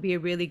 That would be a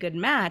really good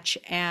match.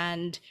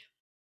 And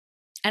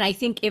I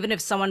think even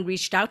if someone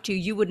reached out to you,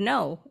 you would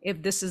know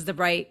if this is the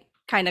right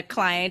kind of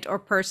client or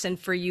person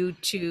for you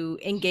to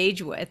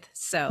engage with.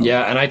 So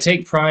Yeah, and I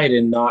take pride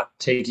in not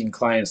taking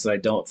clients that I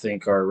don't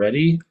think are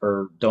ready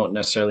or don't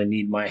necessarily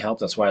need my help.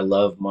 That's why I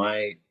love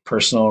my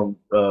personal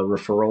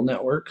referral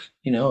network,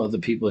 of the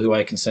people who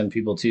I can send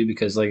people to,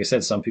 because like I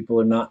said, some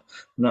people are not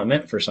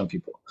meant for some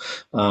people.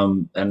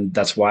 And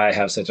that's why I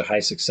have such a high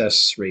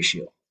success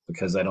ratio,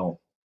 because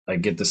I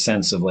get the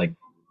sense of like,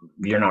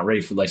 you're not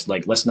ready for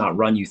let's not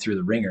run you through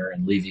the ringer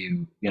and leave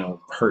you,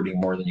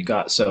 hurting more than you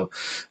got. So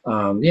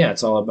yeah,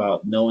 it's all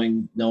about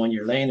knowing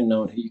your lane and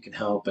knowing who you can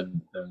help,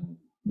 and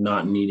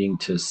not needing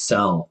to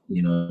sell,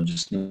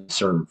 just need to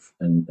serve,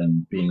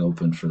 and being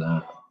open for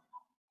that.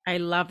 I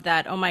love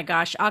that. Oh my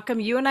gosh.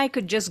 Akam, you and I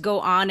could just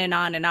go on and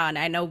on and on.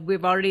 I know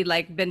we've already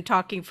like been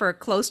talking for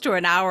close to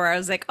an hour. I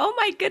was like, oh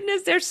my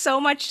goodness, there's so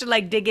much to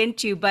like dig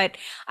into. But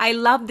I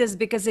love this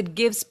because it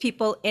gives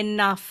people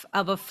enough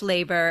of a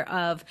flavor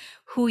of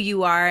who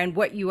you are and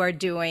what you are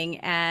doing.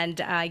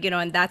 And,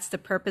 and that's the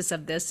purpose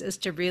of this is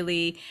to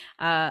really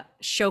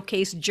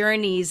showcase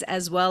journeys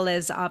as well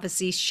as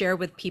obviously share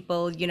with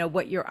people,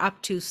 what you're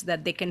up to so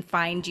that they can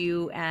find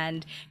you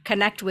and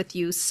connect with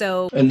you.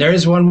 So, And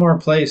there's one more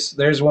place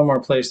they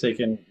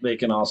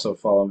can also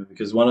follow me,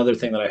 because one other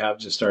thing that I have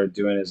just started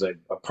doing is I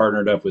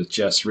partnered up with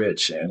Jess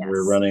Rich, and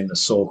we're yes. running the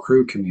Soul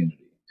Crew community.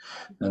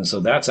 And so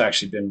that's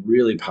actually been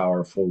really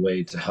powerful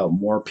way to help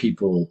more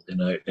people in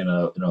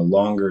a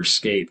longer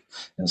scape.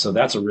 And so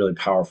that's a really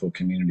powerful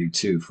community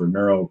too, for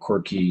neuro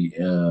quirky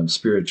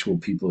spiritual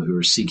people who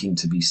are seeking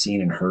to be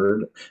seen and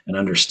heard and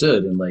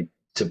understood, and like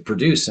to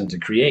produce and to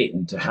create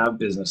and to have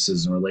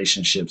businesses and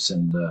relationships.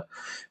 And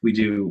we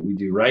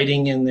do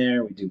writing in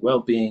there, we do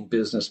well-being,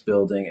 business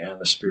building, and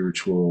the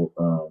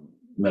spiritual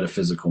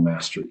metaphysical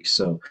mastery.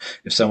 So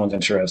if someone's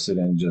interested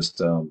in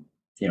just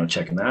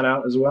checking that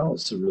out as well.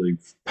 It's a really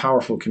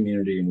powerful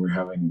community, and we're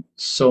having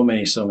so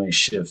many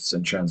shifts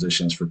and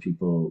transitions for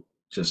people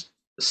just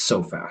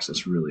so fast.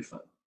 It's really fun.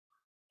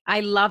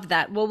 I love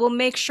that. Well, we'll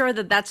make sure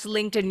that that's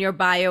linked in your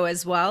bio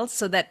as well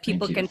so that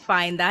people Thank you. can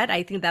find that.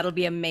 I think that'll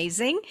be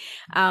amazing.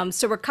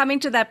 So we're coming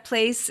to that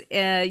place,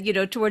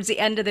 towards the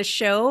end of the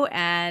show.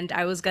 And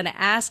I was going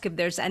to ask if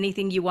there's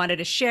anything you wanted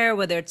to share,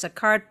 whether it's a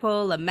card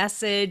pull, a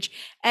message,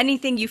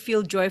 anything you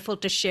feel joyful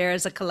to share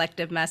as a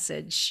collective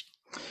message.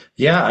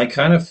 Yeah, I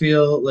kind of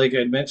feel like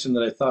I mentioned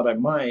that I thought I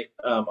might.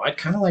 I'd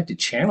kind of like to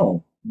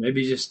channel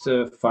maybe just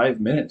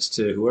 5 minutes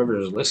to whoever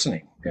is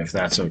listening, if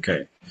that's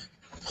okay.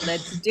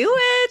 Let's do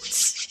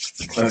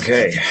it.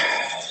 Okay,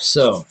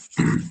 so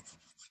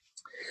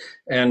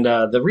and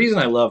the reason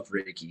I love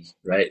Reiki,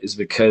 right, is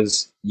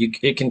because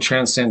it can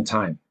transcend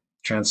time,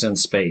 transcend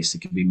space. It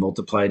can be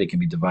multiplied, it can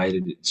be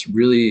divided. It's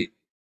really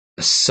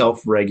a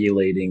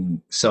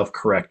self-regulating,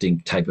 self-correcting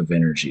type of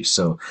energy.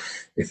 So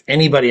if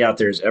anybody out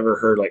there has ever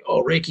heard like,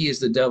 oh, Reiki is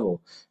the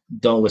devil,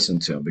 don't listen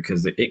to him,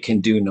 because it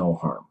can do no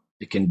harm.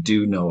 It can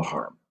do no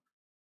harm.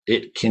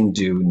 It can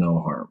do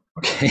no harm.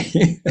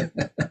 Okay.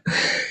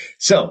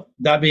 So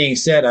that being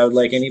said, I would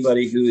like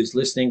anybody who is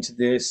listening to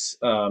this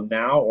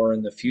now or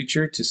in the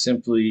future to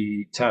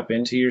simply tap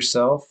into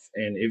yourself.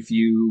 And if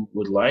you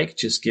would like,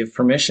 just give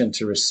permission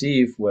to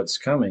receive what's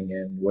coming,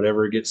 and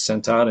whatever gets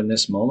sent out in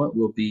this moment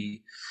will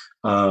be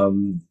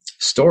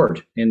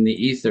stored in the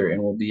ether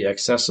and will be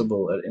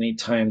accessible at any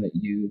time that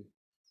you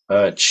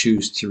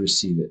choose to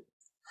receive it.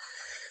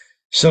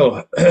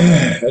 So,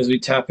 as we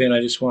tap in,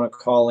 I just want to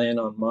call in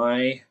on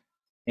my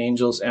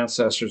angels,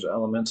 ancestors,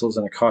 elementals,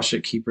 and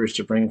Akashic keepers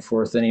to bring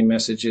forth any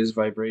messages,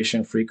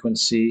 vibration,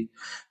 frequency,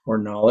 or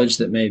knowledge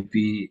that may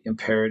be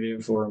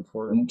imperative or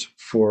important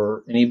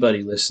for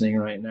anybody listening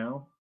right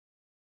now.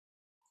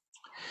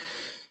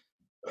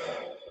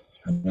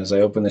 And as I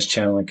open this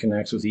channel and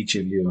connect with each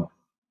of you,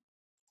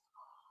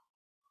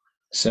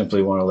 I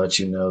simply want to let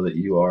you know that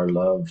you are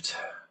loved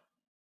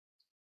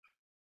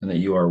and that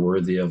you are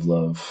worthy of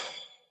love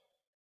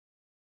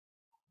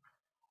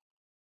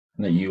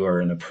and that you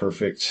are in a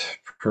perfect,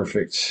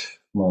 perfect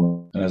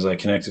moment. And as I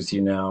connect with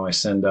you now, I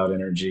send out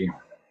energy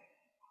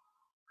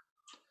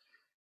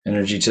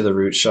to the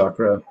root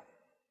chakra,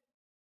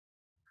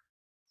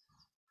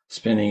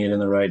 spinning it in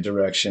the right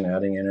direction,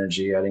 adding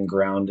energy, adding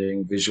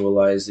grounding,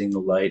 visualizing the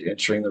light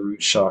entering the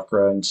root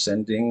chakra and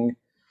sending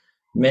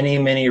many,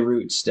 many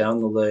roots down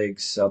the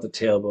legs, out the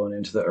tailbone,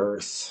 into the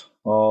earth,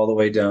 all the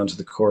way down to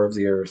the core of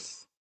the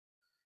earth,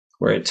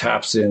 where it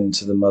taps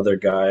into the Mother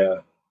Gaia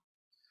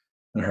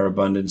and her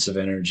abundance of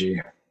energy.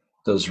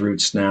 Those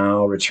roots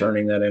now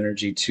returning that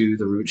energy to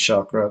the root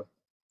chakra.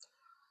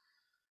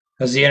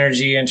 As the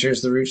energy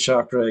enters the root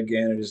chakra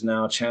again, it is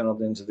now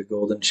channeled into the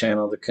golden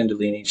channel, the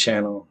Kundalini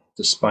channel,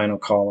 the spinal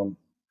column.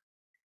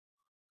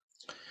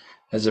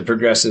 As it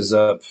progresses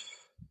up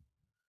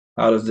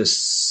out of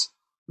this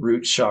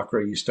root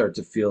chakra, you start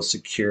to feel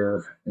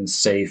secure and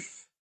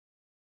safe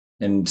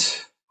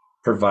and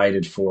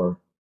provided for.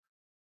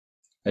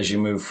 As you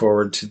move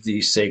forward to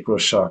the sacral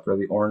chakra,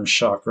 the orange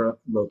chakra,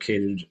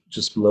 located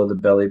just below the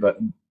belly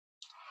button.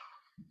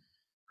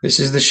 This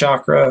is the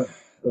chakra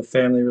of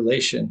family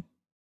relation,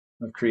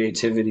 of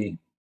creativity,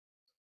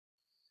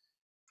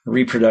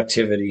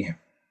 reproductivity.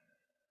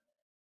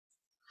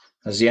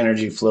 As the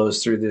energy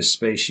flows through this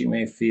space, you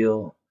may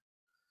feel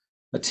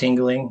a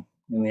tingling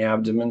in the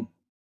abdomen.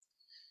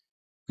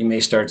 You may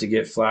start to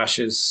get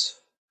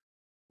flashes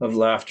of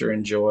laughter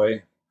and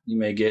joy. You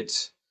may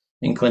get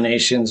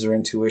inclinations or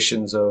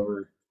intuitions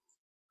over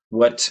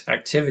what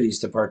activities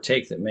to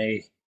partake that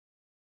may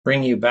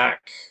bring you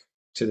back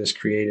to this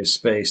creative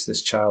space,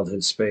 this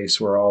childhood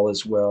space where all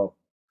is well.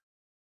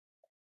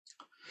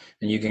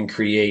 And you can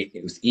create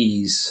with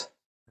ease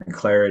and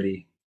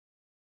clarity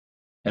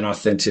and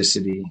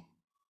authenticity.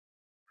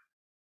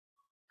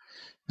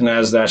 And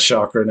as that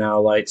chakra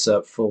now lights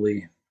up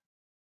fully,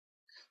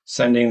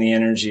 sending the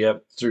energy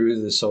up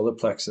through the solar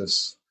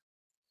plexus,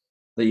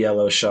 the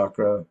yellow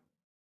chakra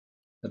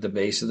at the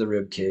base of the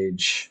rib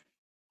cage.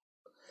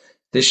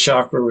 This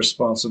chakra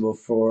responsible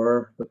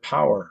for the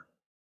power,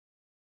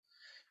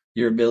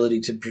 your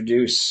ability to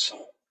produce,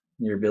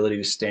 your ability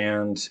to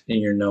stand in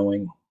your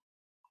knowing.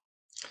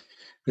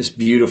 This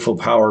beautiful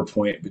power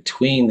point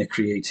between the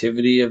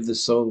creativity of the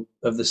soul,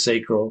 of the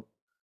sacral,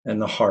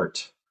 and the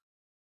heart.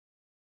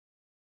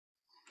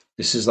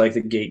 This is like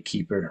the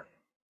gatekeeper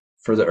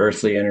for the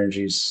earthly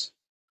energies.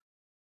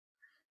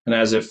 And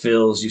as it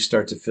fills, you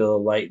start to feel a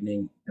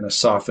lightening and a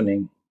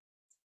softening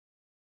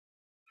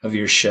of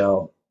your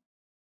shell.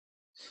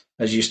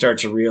 As you start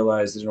to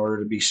realize that in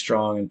order to be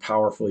strong and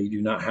powerful, you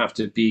do not have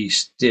to be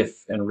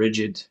stiff and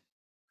rigid.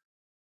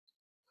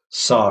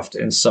 Soft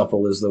and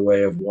supple is the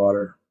way of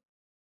water.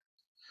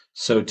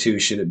 So too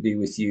should it be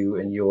with you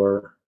and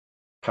your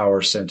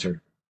power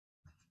center.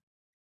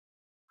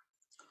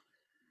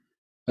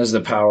 As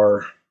the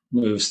power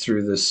moves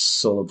through this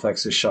solar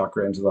plexus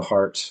chakra into the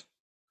heart,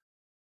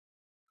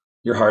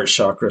 your heart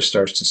chakra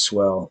starts to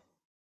swell.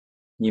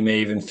 You may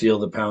even feel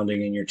the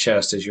pounding in your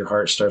chest as your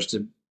heart starts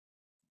to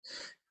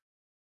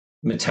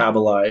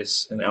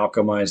metabolize and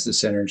alchemize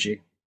this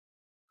energy.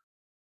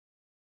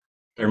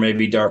 There may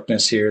be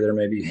darkness here, there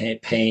may be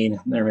pain,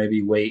 there may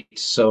be weight.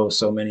 So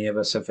many of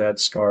us have had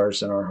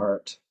scars in our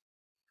heart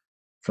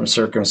from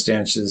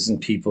circumstances and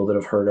people that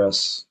have hurt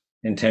us,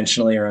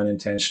 intentionally or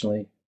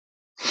unintentionally.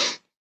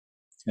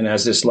 And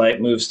as this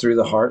light moves through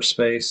the heart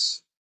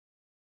space,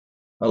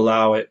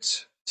 allow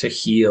it to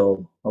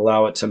heal,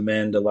 allow it to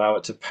mend, allow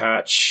it to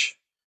patch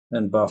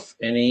and buff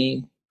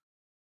any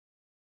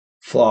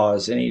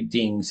flaws, any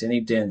dings, any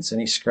dents,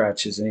 any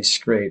scratches, any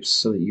scrapes,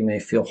 so that you may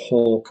feel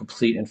whole,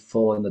 complete, and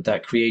full, and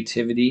that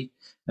creativity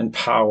and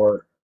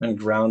power and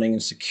grounding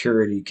and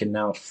security can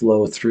now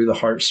flow through the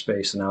heart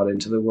space and out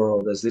into the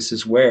world, as this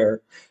is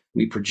where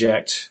we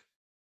project.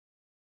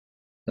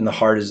 And the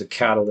heart is a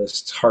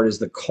catalyst. Heart is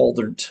the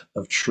cauldron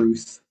of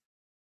truth.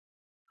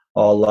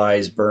 All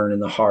lies burn in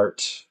the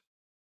heart.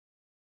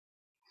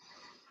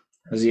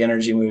 As the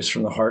energy moves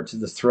from the heart to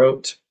the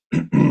throat,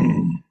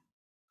 you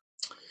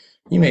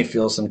may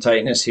feel some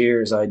tightness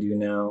here, as I do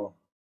now,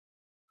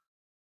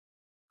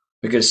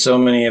 because so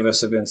many of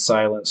us have been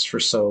silenced for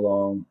so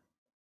long,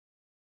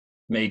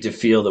 made to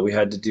feel that we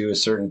had to do a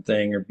certain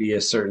thing or be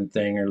a certain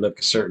thing or look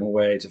a certain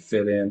way to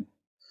fit in.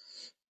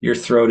 Your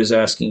throat is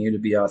asking you to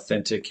be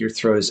authentic. Your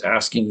throat is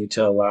asking you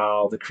to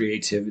allow the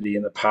creativity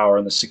and the power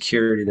and the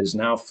security that is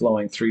now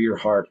flowing through your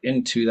heart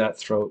into that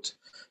throat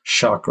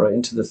chakra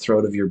into the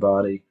throat of your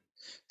body,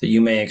 that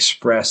you may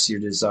express your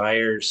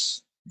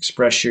desires,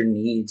 express your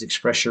needs,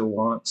 express your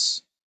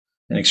wants,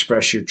 and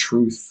express your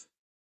truth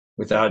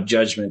without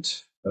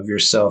judgment of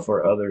yourself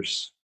or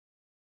others.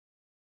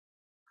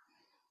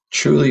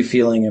 Truly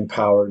feeling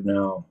empowered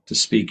now to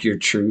speak your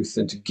truth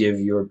and to give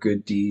your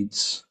good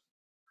deeds.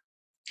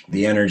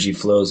 The energy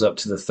flows up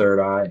to the third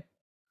eye.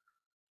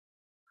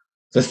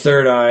 The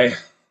third eye,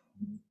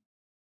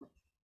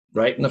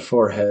 right in the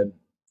forehead.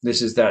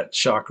 This is that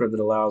chakra that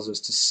allows us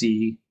to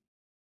see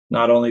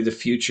not only the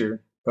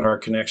future, but our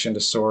connection to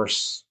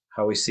source,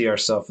 how we see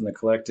ourselves in the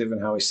collective,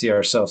 and how we see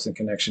ourselves in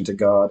connection to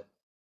God.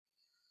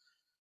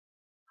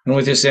 And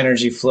with this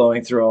energy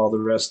flowing through all the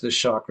rest of the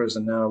chakras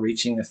and now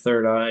reaching the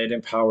third eye, it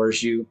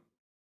empowers you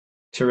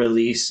to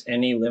release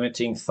any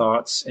limiting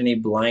thoughts, any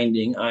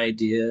blinding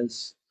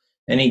ideas,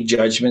 any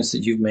judgments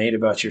that you've made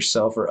about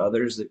yourself or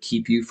others that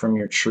keep you from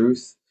your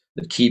truth,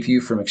 that keep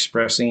you from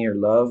expressing your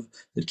love,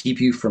 that keep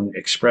you from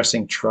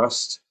expressing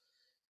trust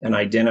and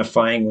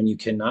identifying when you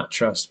cannot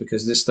trust.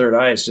 Because this third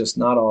eye is just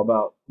not all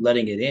about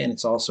letting it in,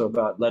 it's also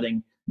about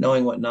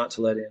knowing what not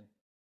to let in.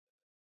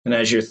 And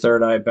as your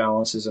third eye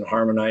balances and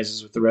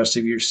harmonizes with the rest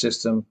of your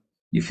system,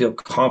 you feel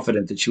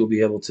confident that you will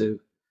be able to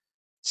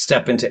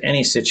step into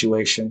any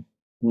situation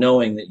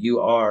knowing that you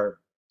are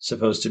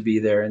supposed to be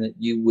there and that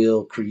you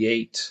will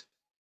create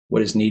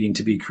what is needing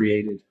to be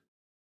created.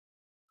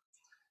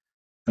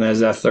 And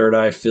as that third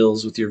eye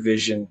fills with your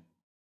vision,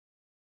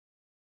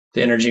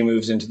 the energy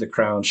moves into the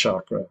crown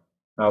chakra,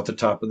 out the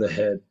top of the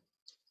head.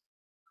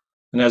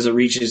 And as it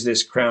reaches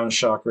this crown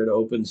chakra, it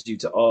opens you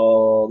to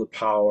all the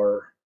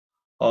power,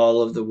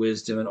 all of the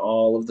wisdom, and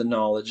all of the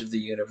knowledge of the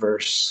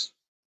universe.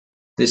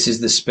 This is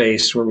the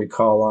space where we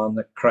call on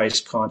the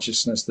Christ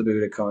consciousness, the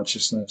Buddha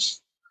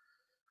consciousness.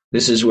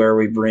 This is where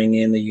we bring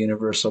in the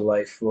universal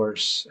life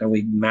force and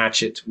we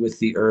match it with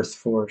the earth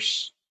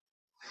force.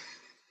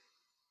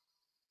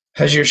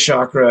 As your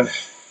chakra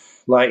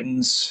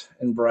lightens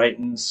and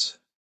brightens,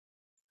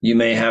 you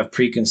may have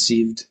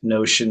preconceived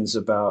notions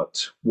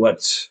about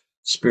what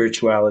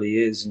spirituality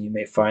is, and you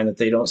may find that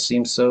they don't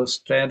seem so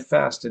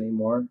steadfast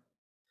anymore.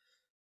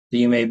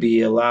 You may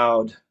be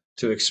allowed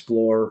to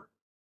explore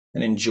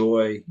and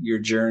enjoy your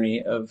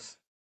journey of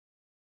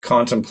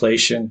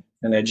contemplation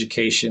and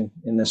education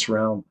in this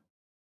realm,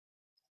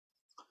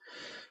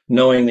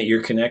 knowing that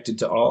you're connected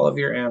to all of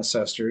your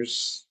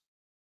ancestors,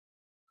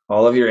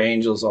 all of your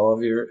angels, all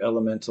of your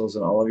elementals,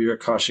 and all of your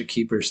Akashic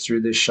keepers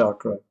through this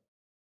chakra.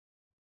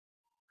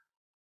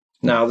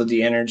 Now that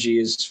the energy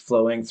is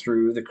flowing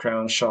through the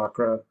crown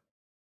chakra,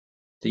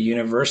 the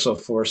universal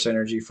force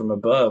energy from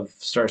above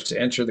starts to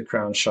enter the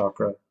crown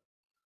chakra,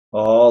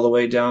 all the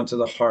way down to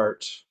the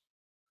heart.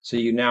 So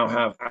you now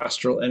have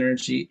astral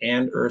energy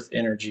and earth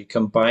energy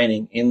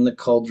combining in the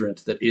cauldron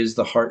that is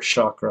the heart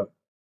chakra.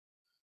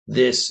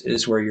 This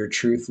is where your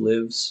truth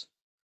lives.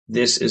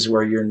 This is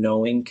where your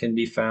knowing can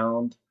be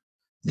found.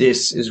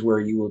 This is where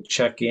you will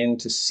check in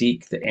to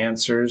seek the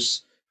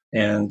answers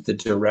and the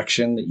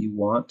direction that you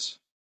want.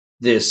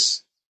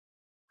 This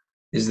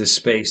is the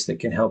space that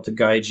can help to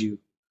guide you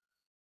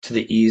to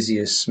the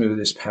easiest,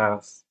 smoothest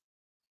path.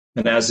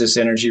 And as this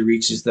energy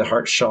reaches the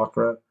heart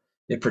chakra,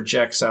 it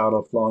projects out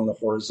along the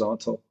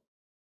horizontal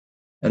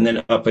and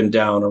then up and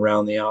down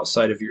around the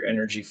outside of your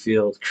energy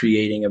field,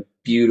 creating a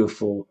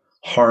beautiful,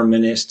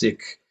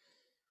 harmonistic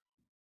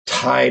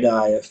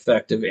tie-dye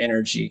effect of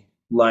energy,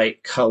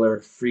 light, color,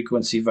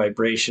 frequency,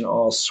 vibration,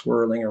 all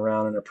swirling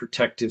around in a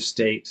protective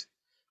state,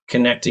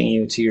 connecting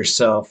you to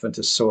yourself and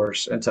to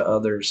source and to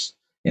others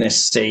in a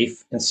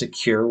safe and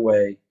secure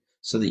way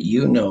so that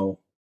you know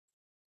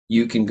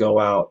you can go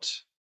out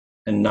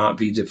and not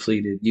be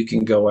depleted. You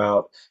can go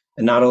out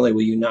and not only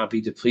will you not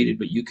be depleted,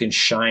 but you can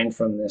shine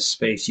from this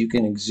space. You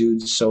can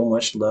exude so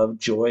much love,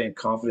 joy, and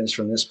confidence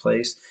from this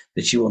place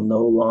that you will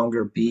no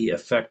longer be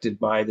affected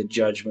by the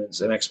judgments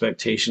and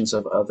expectations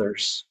of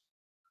others,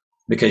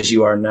 because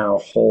you are now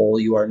whole,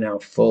 you are now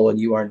full, and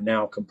you are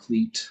now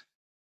complete.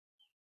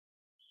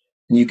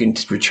 And you can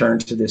return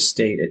to this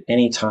state at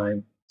any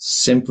time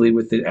simply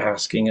with the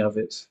asking of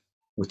it,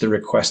 with the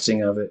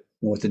requesting of it,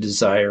 and with the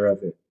desire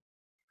of it.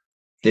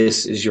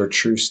 This is your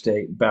true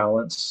state: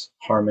 balance,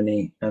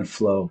 harmony, and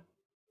flow.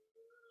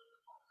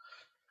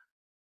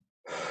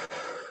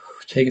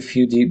 Take a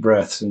few deep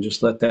breaths and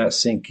just let that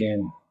sink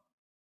in.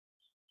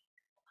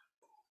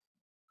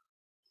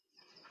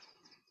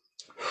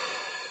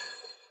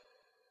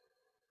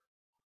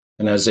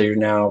 And as you're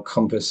now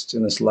compassed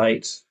in this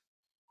light,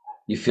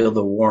 you feel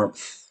the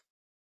warmth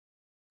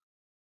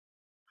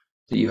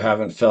that you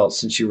haven't felt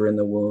since you were in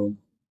the womb,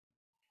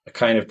 a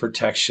kind of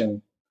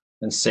protection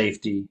and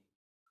safety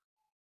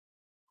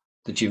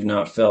that you've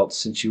not felt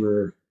since you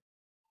were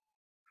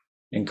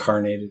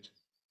incarnated.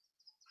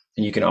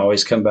 And you can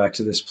always come back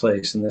to this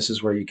place, and this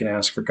is where you can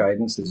ask for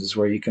guidance. This is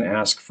where you can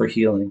ask for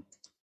healing.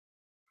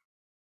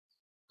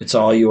 It's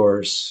all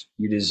yours.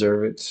 You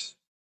deserve it,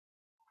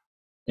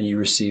 and you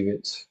receive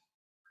it.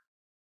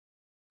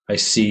 I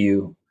see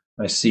you.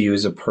 I see you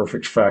as a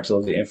perfect fractal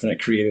of the infinite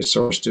creative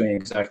source doing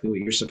exactly what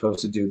you're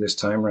supposed to do this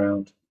time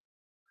around.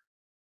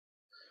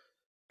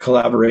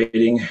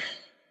 collaborating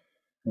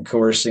and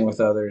coercing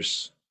with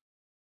others.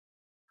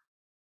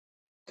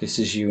 This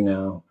is you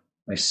now.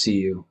 I see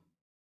you.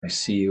 I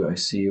see you. I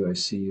see you. I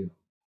see you.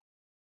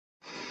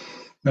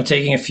 Now,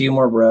 taking a few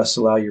more breaths,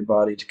 allow your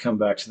body to come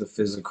back to the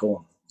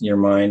physical, your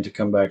mind to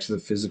come back to the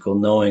physical,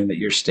 knowing that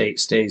your state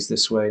stays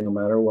this way no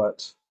matter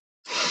what.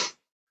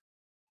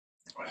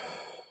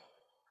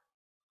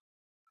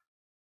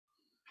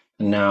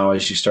 And now,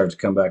 as you start to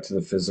come back to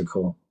the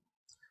physical,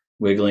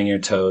 wiggling your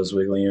toes,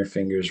 wiggling your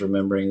fingers,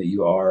 remembering that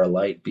you are a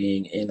light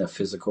being in a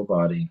physical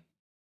body.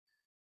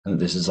 And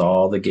this is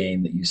all the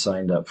game that you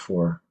signed up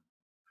for.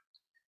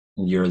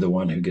 And you're the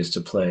one who gets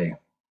to play.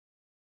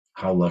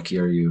 How lucky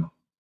are you?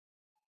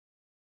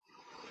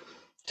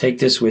 Take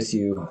this with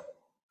you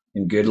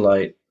in good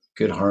light,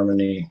 good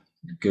harmony,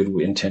 good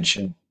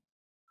intention.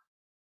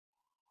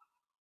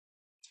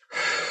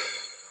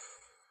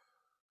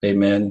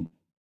 Amen.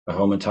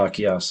 Ahoma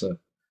Takiasa.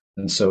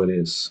 And so it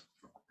is.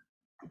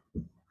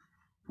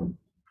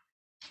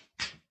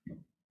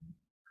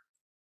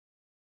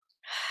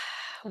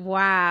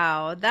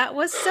 Wow, that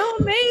was so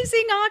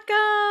amazing,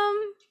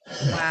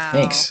 Occam. Wow.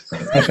 Thanks.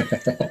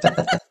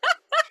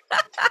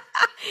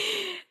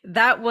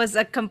 That was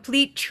a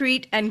complete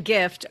treat and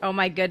gift. Oh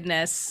my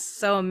goodness.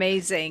 So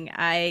amazing.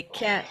 I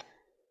can't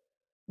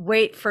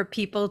wait for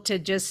people to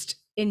just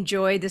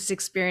enjoy this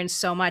experience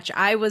so much.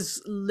 I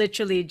was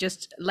literally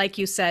just, like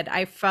you said,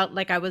 I felt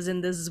like I was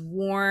in this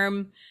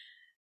warm,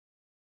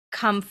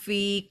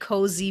 comfy,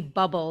 cozy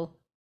bubble.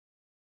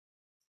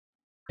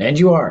 And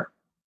you are.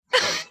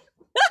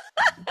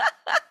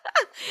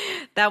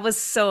 That was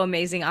so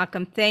amazing,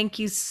 Occam. Thank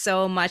you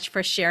so much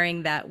for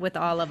sharing that with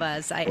all of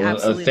us. I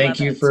absolutely thank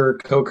love you it. for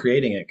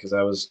co-creating it, because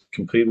I was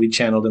completely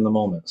channeled in the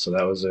moment. So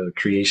that was a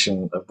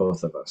creation of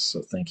both of us.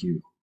 So thank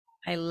you.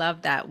 I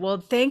love that. Well,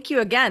 thank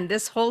you again.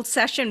 This whole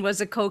session was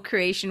a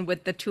co-creation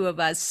with the two of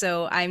us.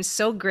 So I'm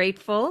so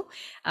grateful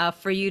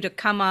for you to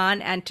come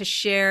on and to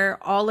share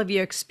all of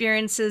your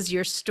experiences,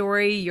 your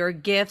story, your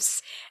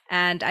gifts.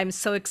 And I'm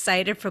so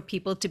excited for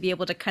people to be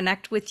able to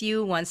connect with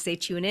you once they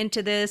tune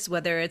into this,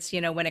 whether it's,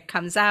 when it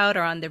comes out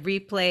or on the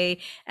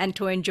replay, and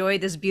to enjoy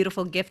this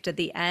beautiful gift at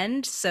the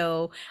end.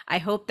 So I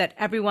hope that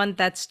everyone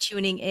that's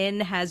tuning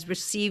in has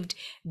received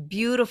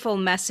beautiful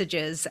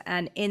messages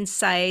and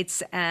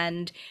insights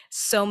and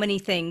so many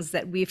things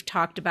that we've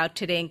talked about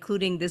today,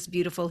 including this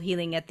beautiful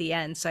healing at the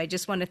end. So I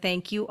just want to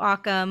thank you,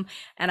 Occam,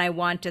 and I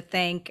want to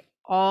thank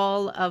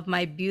all of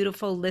my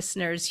beautiful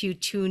listeners who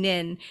tune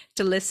in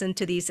to listen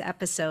to these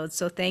episodes.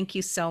 So thank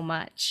you so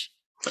much.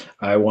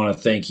 I want to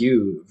thank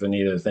you,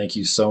 Vanita. Thank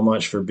you so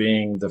much for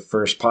being the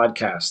first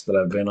podcast that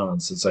I've been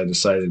on since I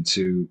decided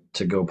to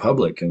go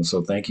public. And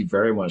so thank you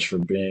very much for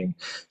being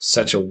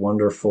such a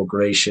wonderful,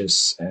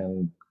 gracious,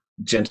 and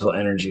gentle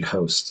energy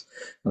host.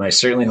 And I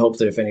certainly hope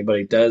that if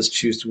anybody does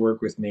choose to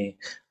work with me,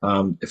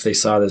 if they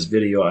saw this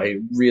video, I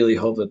really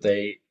hope that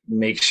they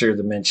make sure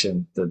to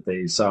mention that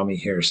they saw me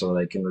here, so that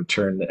I can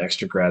return the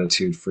extra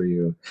gratitude for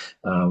you,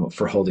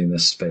 for holding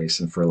this space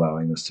and for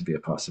allowing this to be a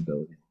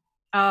possibility.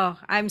 Oh,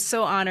 I'm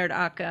so honored,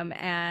 Occam.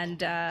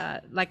 And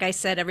like I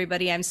said,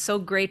 everybody, I'm so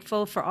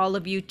grateful for all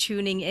of you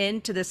tuning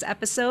in to this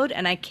episode.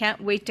 And I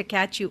can't wait to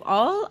catch you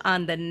all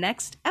on the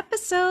next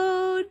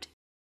episode.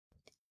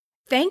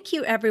 Thank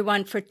you,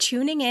 everyone, for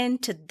tuning in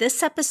to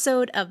this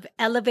episode of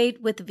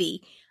Elevate with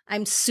V.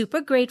 I'm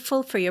super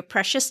grateful for your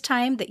precious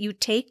time that you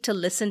take to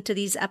listen to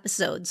these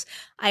episodes.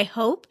 I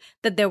hope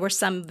that there were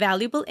some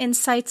valuable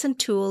insights and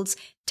tools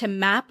to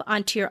map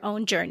onto your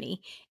own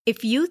journey.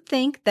 If you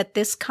think that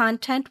this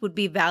content would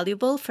be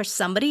valuable for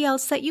somebody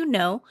else that you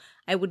know,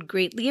 I would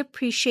greatly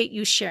appreciate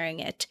you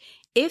sharing it.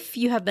 If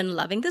you have been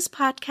loving this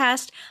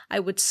podcast, I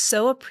would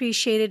so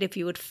appreciate it if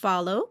you would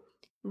follow,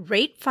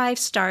 rate 5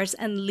 stars,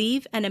 and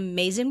leave an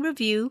amazing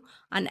review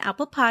on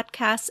Apple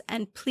Podcasts,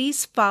 and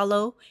please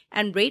follow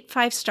and rate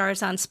 5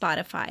 stars on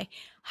Spotify.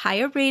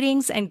 Higher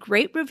ratings and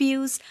great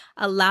reviews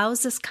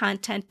allows this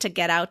content to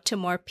get out to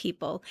more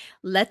people.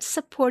 Let's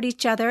support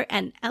each other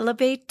and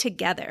elevate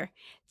together.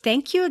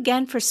 Thank you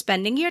again for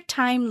spending your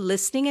time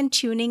listening and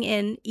tuning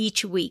in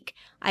each week.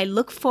 I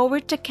look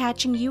forward to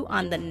catching you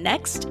on the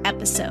next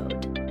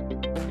episode.